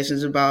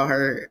conversations about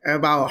her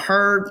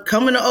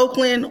coming to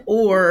Oakland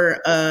or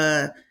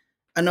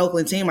an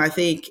Oakland team. I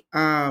think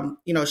her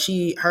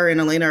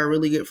and Elena are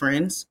really good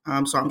friends,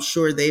 so I'm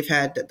sure they've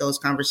had those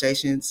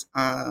conversations.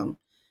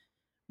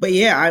 But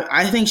yeah,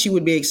 I think she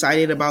would be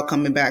excited about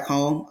coming back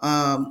home.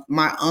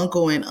 My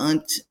uncle and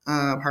aunt,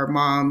 her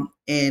mom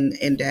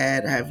and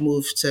dad, have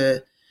moved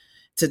to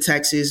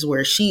Texas,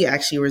 where she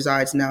actually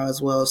resides now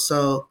as well.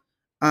 So.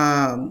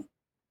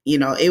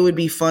 It would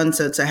be fun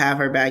to have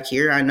her back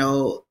here. I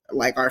know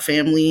like our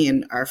family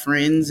and our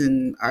friends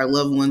and our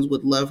loved ones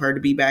would love her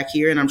to be back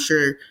here. And I'm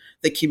sure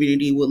the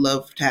community would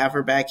love to have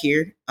her back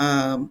here.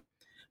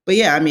 But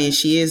yeah, I mean,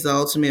 she is the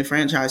ultimate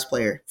franchise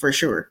player for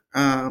sure.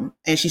 And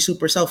she's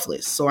super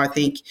selfless. So I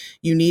think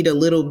you need a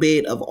little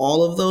bit of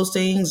all of those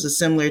things,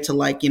 similar to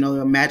like, a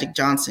Magic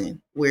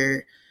Johnson,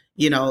 where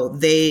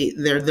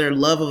their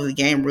love of the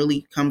game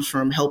really comes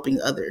from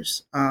helping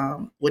others,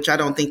 which I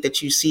don't think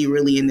that you see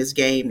really in this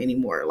game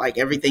anymore. Like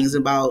everything's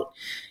about,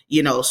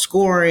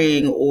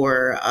 scoring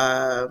or,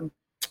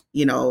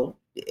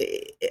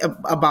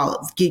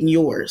 about getting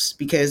yours,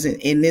 because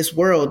in this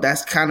world,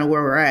 that's kind of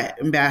where we're at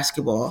in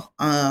basketball.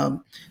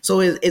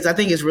 So I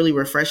think it's really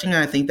refreshing.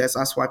 And I think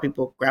that's why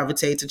people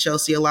gravitate to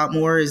Chelsea a lot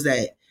more, is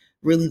that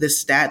really the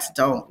stats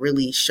don't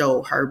really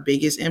show her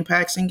biggest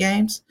impacts in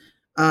games.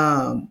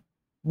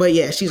 But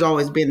yeah, she's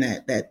always been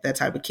that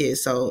type of kid.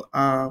 So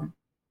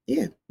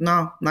yeah,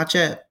 no, not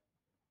yet.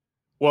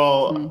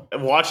 Well,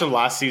 watching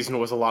last season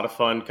was a lot of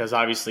fun because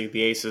obviously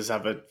the Aces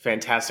have a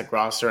fantastic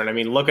roster. And I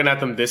mean, looking at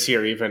them this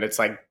year, even, it's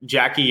like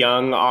Jackie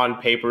Young on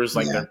paper is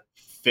like their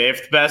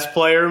fifth best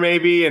player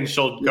maybe, and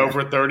she'll go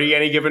for 30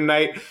 any given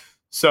night.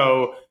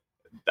 So,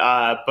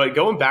 but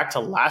going back to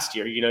last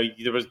year,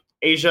 there was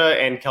Asia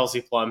and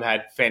Kelsey Plum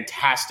had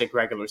fantastic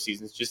regular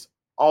seasons,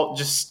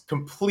 just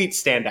complete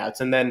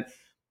standouts. And then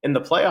in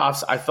the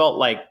playoffs, I felt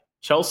like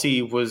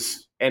Chelsea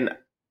was, and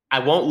I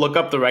won't look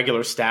up the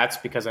regular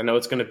stats because I know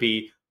it's going to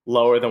be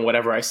lower than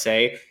whatever I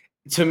say.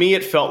 To me,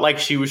 it felt like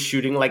she was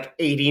shooting like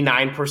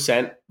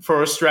 89%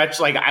 for a stretch.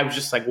 Like I was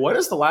just like, when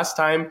is the last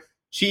time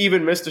she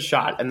even missed a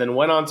shot? And then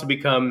went on to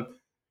become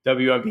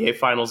WNBA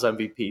Finals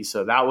MVP.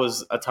 So that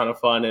was a ton of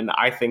fun. And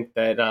I think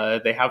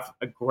that they have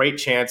a great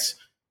chance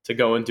to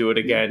go and do it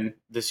again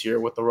this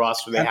year with the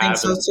roster they have,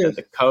 so and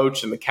the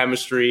coach and the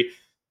chemistry.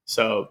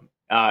 So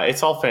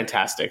it's all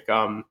fantastic.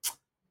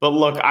 But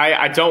look,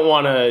 I don't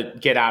want to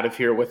get out of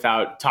here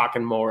without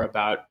talking more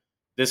about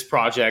this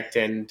project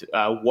and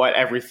what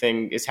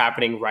everything is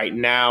happening right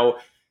now.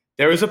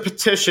 There is a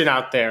petition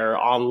out there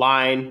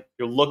online.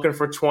 You're looking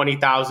for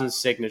 20,000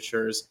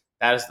 signatures.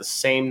 That is the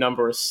same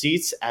number of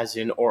seats as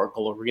in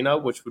Oracle Arena,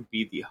 which would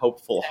be the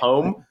hopeful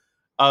home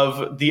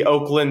of the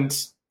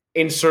Oakland,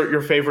 insert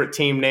your favorite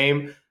team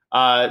name,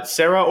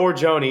 Sarah or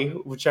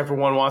Joni, whichever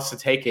one wants to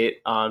take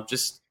it.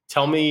 Just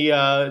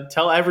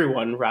tell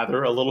everyone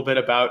rather a little bit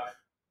about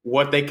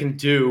what they can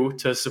do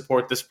to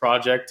support this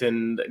project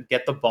and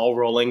get the ball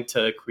rolling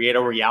to create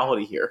a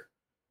reality here.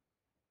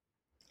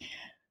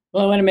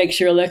 Well, I want to make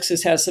sure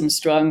Alexis has some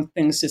strong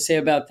things to say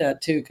about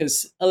that too,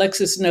 because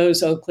Alexis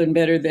knows Oakland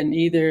better than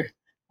either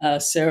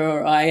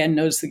Sarah or I, and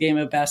knows the game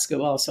of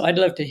basketball. So I'd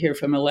love to hear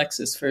from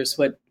Alexis first,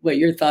 what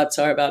your thoughts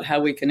are about how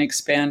we can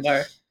expand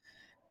our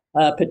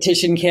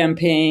petition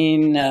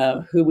campaign,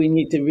 who we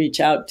need to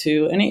reach out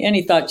to.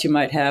 Any thoughts you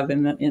might have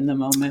in the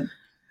moment?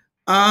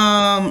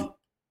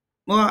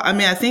 Well, I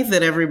mean, I think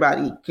that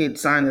everybody could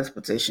sign this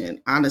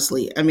petition.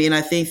 Honestly, I mean,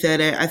 I think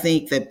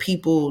that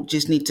people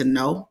just need to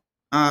know.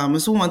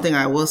 It's the one thing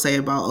I will say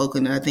about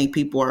Oakland. I think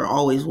people are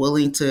always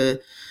willing to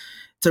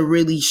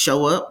really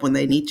show up when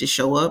they need to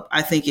show up.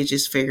 I think it's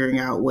just figuring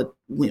out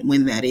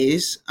when that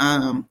is.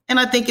 And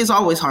I think it's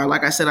always hard.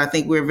 Like I said, I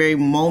think we're very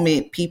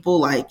moment people.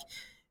 Like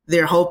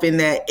they're hoping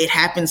that it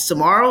happens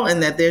tomorrow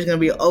and that there's going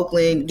to be an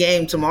Oakland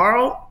game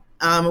tomorrow.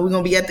 And we're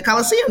going to be at the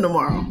Coliseum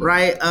tomorrow,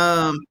 right?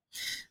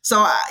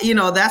 So,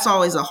 that's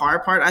always a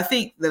hard part. I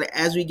think that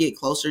as we get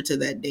closer to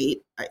that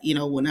date,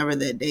 whenever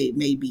that date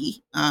may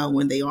be,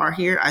 when they are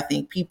here, I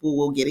think people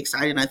will get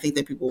excited. And I think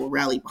that people will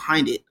rally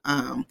behind it.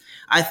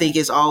 I think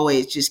it's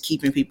always just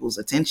keeping people's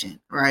attention,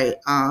 right?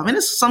 And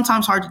it's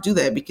sometimes hard to do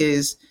that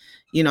because,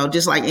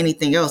 just like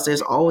anything else,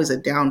 there's always a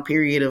down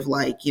period of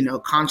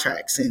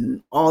contracts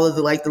and all of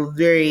the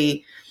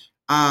very,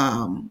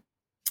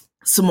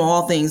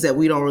 small things that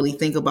we don't really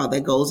think about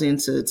that goes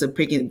into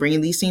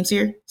bringing these teams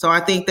here. So I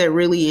think that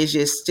really is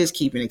just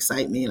keeping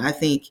excitement. I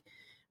think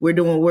we're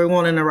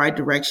going in the right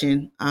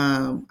direction.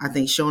 I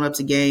think showing up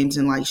to games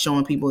and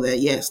showing people that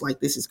yes,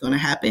 this is going to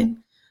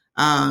happen.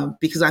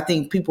 Because I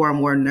think people are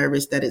more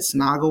nervous that it's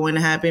not going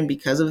to happen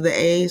because of the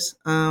A's.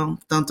 Dun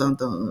dun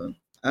dun.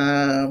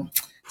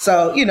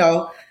 So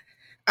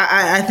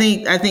I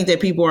think that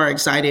people are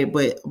excited,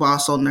 but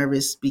also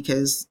nervous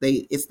because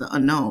it's the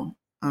unknown.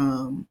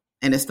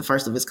 And it's the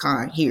first of its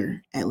kind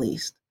here, at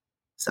least.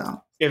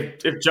 So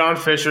if John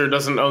Fisher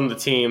doesn't own the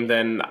team,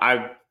 then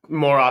I'm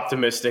more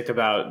optimistic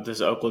about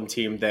this Oakland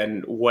team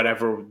than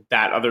whatever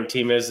that other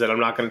team is that I'm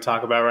not going to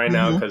talk about right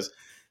now because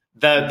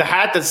the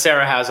hat that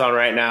Sarah has on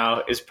right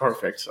now is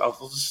perfect.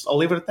 I'll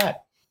leave it at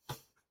that.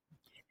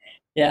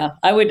 Yeah,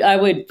 I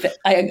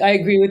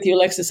agree with you,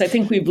 Alexis. I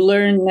think we've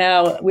learned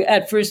now.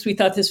 At first, we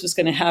thought this was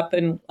going to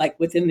happen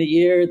within the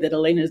year, that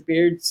Elena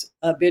Beard's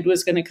bid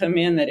was going to come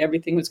in, that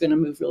everything was going to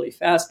move really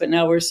fast. But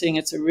now we're seeing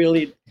it's a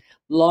really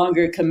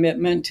longer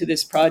commitment to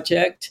this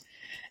project.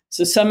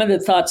 So some of the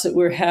thoughts that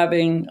we're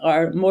having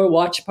are more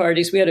watch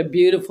parties. We had a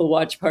beautiful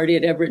watch party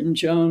at Everett and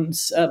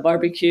Jones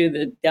barbecue,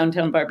 the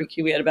downtown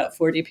barbecue. We had about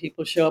 40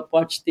 people show up,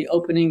 watch the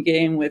opening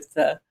game with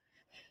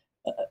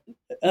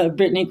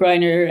Brittany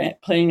Griner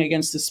playing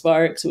against the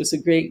Sparks. It was a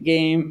great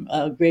game,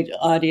 a great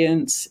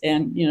audience,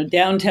 and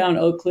downtown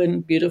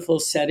Oakland, beautiful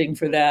setting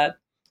for that.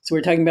 So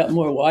we're talking about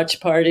more watch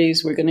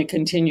parties. We're going to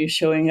continue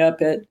showing up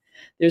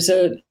there's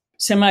a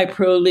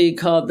semi-pro league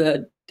called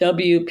the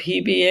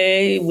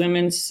WPBA,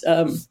 Women's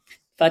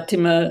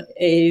Fatima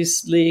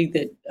A's League,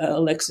 that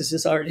Alexis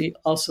is already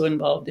also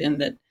involved in,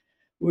 that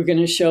we're going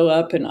to show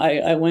up. And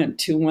I went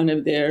to one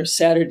of their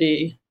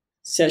Saturday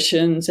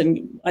sessions,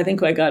 and I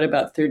think I got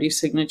about 30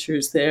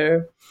 signatures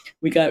there.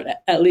 We got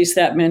at least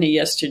that many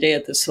yesterday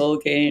at the Seoul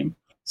game.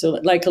 So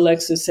like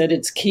Alexis said,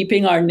 it's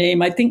keeping our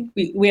name. I think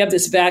we have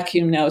this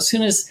vacuum now. As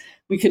soon as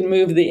we can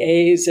move the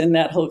A's and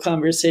that whole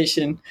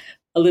conversation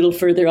a little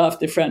further off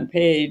the front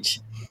page,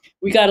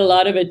 we got a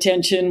lot of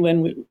attention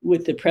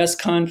with the press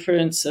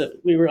conference.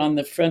 We were on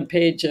the front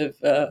page of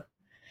the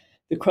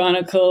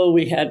Chronicle.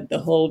 We had the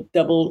whole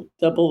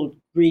double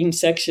green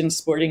section,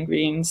 sporting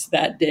greens,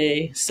 that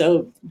day.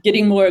 So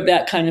getting more of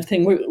that kind of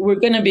thing. We're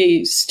going to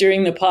be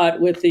stirring the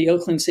pot with the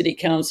Oakland City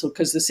Council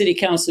because the City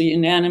Council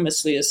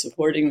unanimously is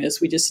supporting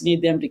this. We just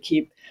need them to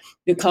keep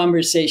the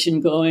conversation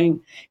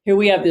going. Here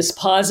we have this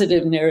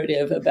positive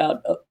narrative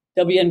about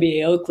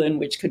WNBA Oakland,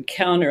 which could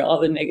counter all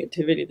the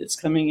negativity that's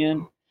coming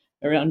in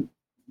around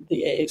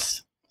the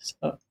A's.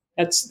 So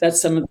that's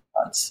some of the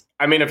thoughts.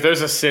 I mean, if there's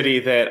a city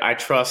that I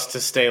trust to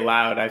stay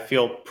loud, I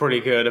feel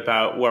pretty good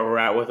about where we're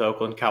at with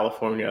Oakland,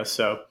 California.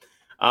 So,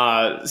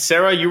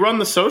 Sarah, you run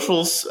the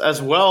socials as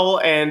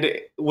well. And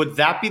would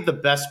that be the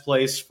best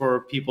place for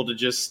people to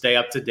just stay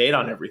up to date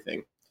on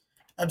everything?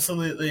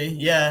 Absolutely.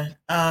 Yeah.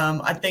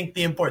 I think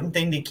the important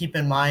thing to keep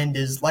in mind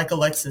is, like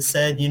Alexis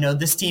said,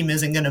 this team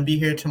isn't going to be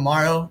here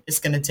tomorrow. It's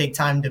going to take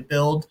time to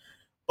build.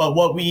 But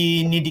what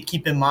we need to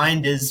keep in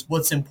mind is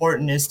what's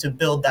important is to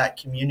build that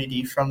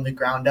community from the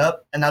ground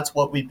up. And that's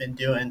what we've been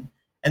doing.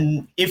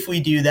 And if we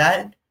do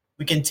that,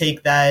 we can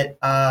take that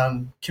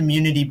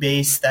community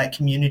base, that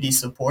community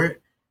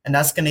support, and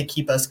that's going to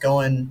keep us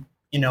going,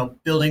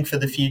 building for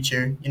the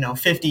future,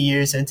 50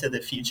 years into the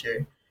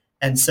future.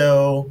 And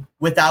so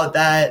without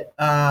that,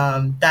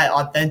 that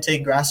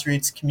authentic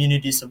grassroots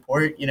community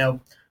support,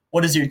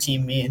 what does your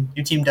team mean?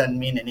 Your team doesn't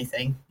mean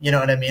anything. You know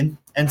what I mean?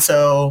 And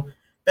so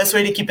best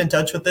way to keep in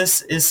touch with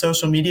this is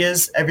social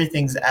medias.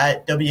 Everything's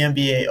at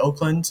WNBA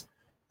Oakland.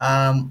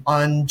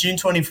 On June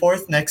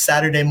 24th, next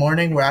Saturday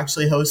morning, we're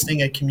actually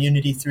hosting a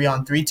community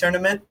 3-on-3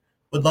 tournament.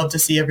 Would love to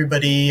see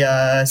everybody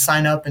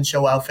sign up and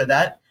show out for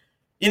that.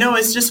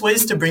 It's just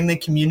ways to bring the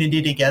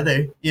community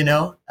together.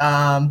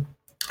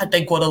 I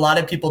think what a lot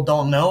of people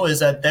don't know is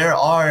that there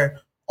are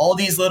all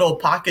these little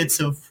pockets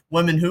of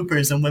women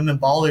hoopers and women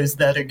ballers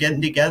that are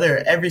getting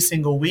together every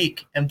single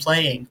week and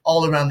playing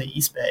all around the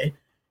East Bay.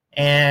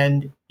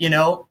 And,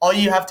 all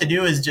you have to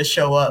do is just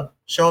show up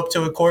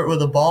to a court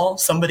with a ball.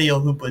 Somebody will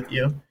hoop with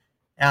you.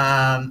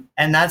 And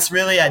that's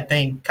really, I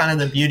think, kind of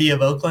the beauty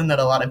of Oakland that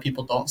a lot of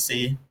people don't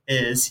see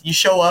is you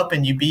show up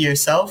and you be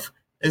yourself.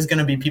 There's going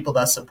to be people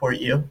that support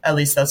you. At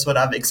least that's what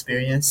I've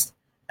experienced.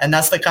 And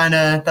that's the kind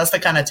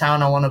of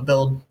town I want to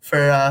build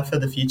for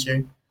the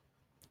future.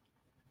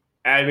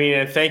 I mean,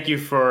 and thank you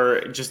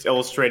for just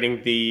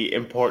illustrating the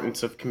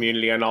importance of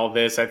community and all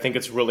this. I think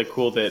it's really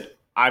cool that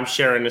I'm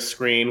sharing a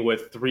screen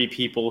with 3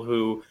 people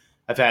who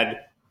have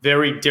had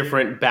very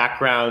different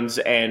backgrounds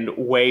and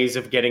ways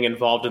of getting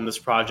involved in this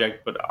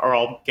project, but are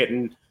all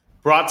getting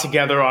brought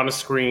together on a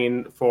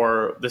screen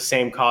for the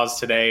same cause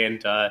today.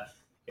 And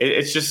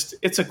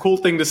it's a cool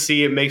thing to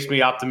see. It makes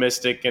me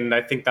optimistic. And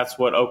I think that's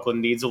what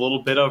Oakland needs a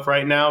little bit of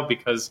right now,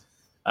 because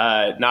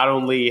not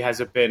only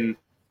has it been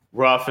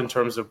rough in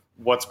terms of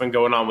what's been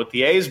going on with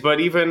the A's, but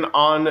even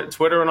on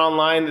Twitter and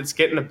online, it's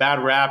getting a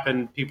bad rap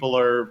and people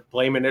are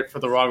blaming it for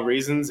the wrong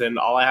reasons. And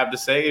all I have to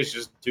say is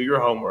just do your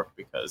homework,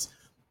 because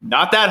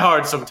not that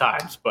hard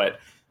sometimes. But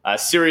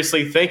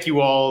seriously, thank you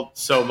all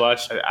so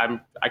much.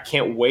 I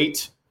can't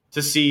wait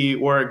to see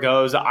where it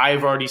goes.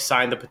 I've already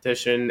signed the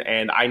petition,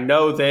 and I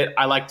know that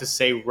I like to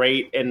say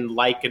rate and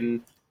like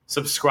and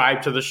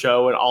subscribe to the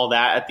show and all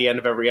that at the end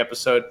of every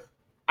episode.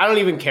 I don't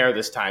even care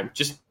this time.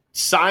 Just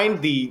sign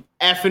the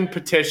effing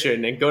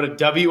petition and go to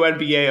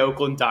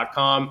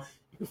WNBAOakland.com.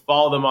 You can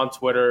follow them on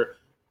Twitter.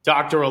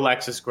 Dr.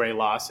 Alexis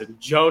Gray-Lawson,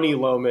 Joni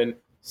Lohman,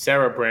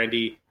 Sarah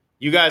Brandy.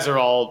 You guys are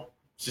all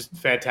just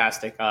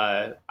fantastic.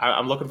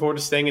 I'm looking forward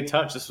to staying in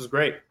touch. This was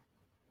great.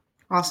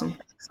 Awesome.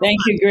 Thank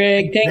you,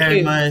 Greg. Thank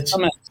you so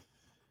much.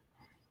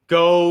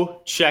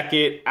 Go check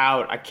it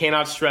out. I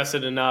cannot stress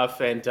it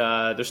enough. And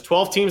there's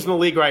 12 teams in the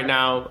league right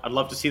now. I'd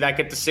love to see that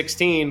get to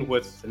 16,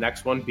 with the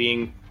next one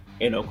being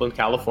in Oakland,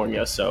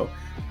 California. So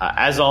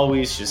as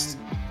always, just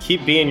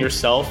keep being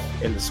yourself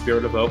in the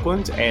spirit of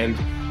Oakland, and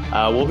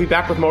we'll be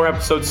back with more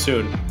episodes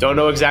soon. Don't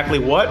know exactly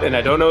what, and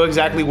I don't know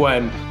exactly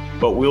when,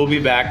 but we'll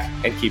be back,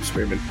 and keep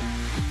screaming.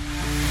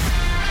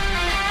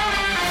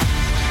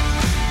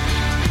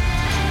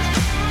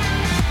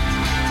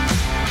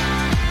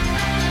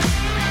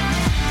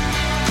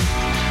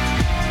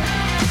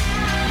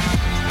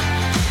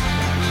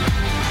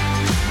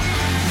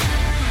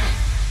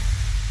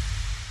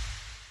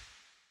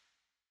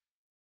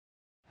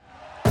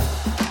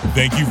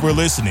 Thank you for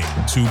listening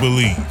to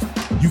Believe.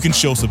 You can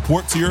show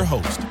support to your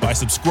host by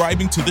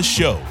subscribing to the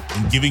show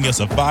and giving us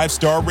a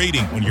 5-star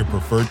rating on your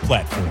preferred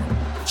platform.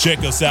 Check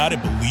us out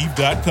at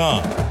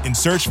Believe.com and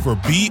search for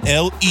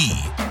BLEAV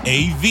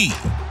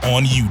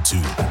on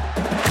YouTube.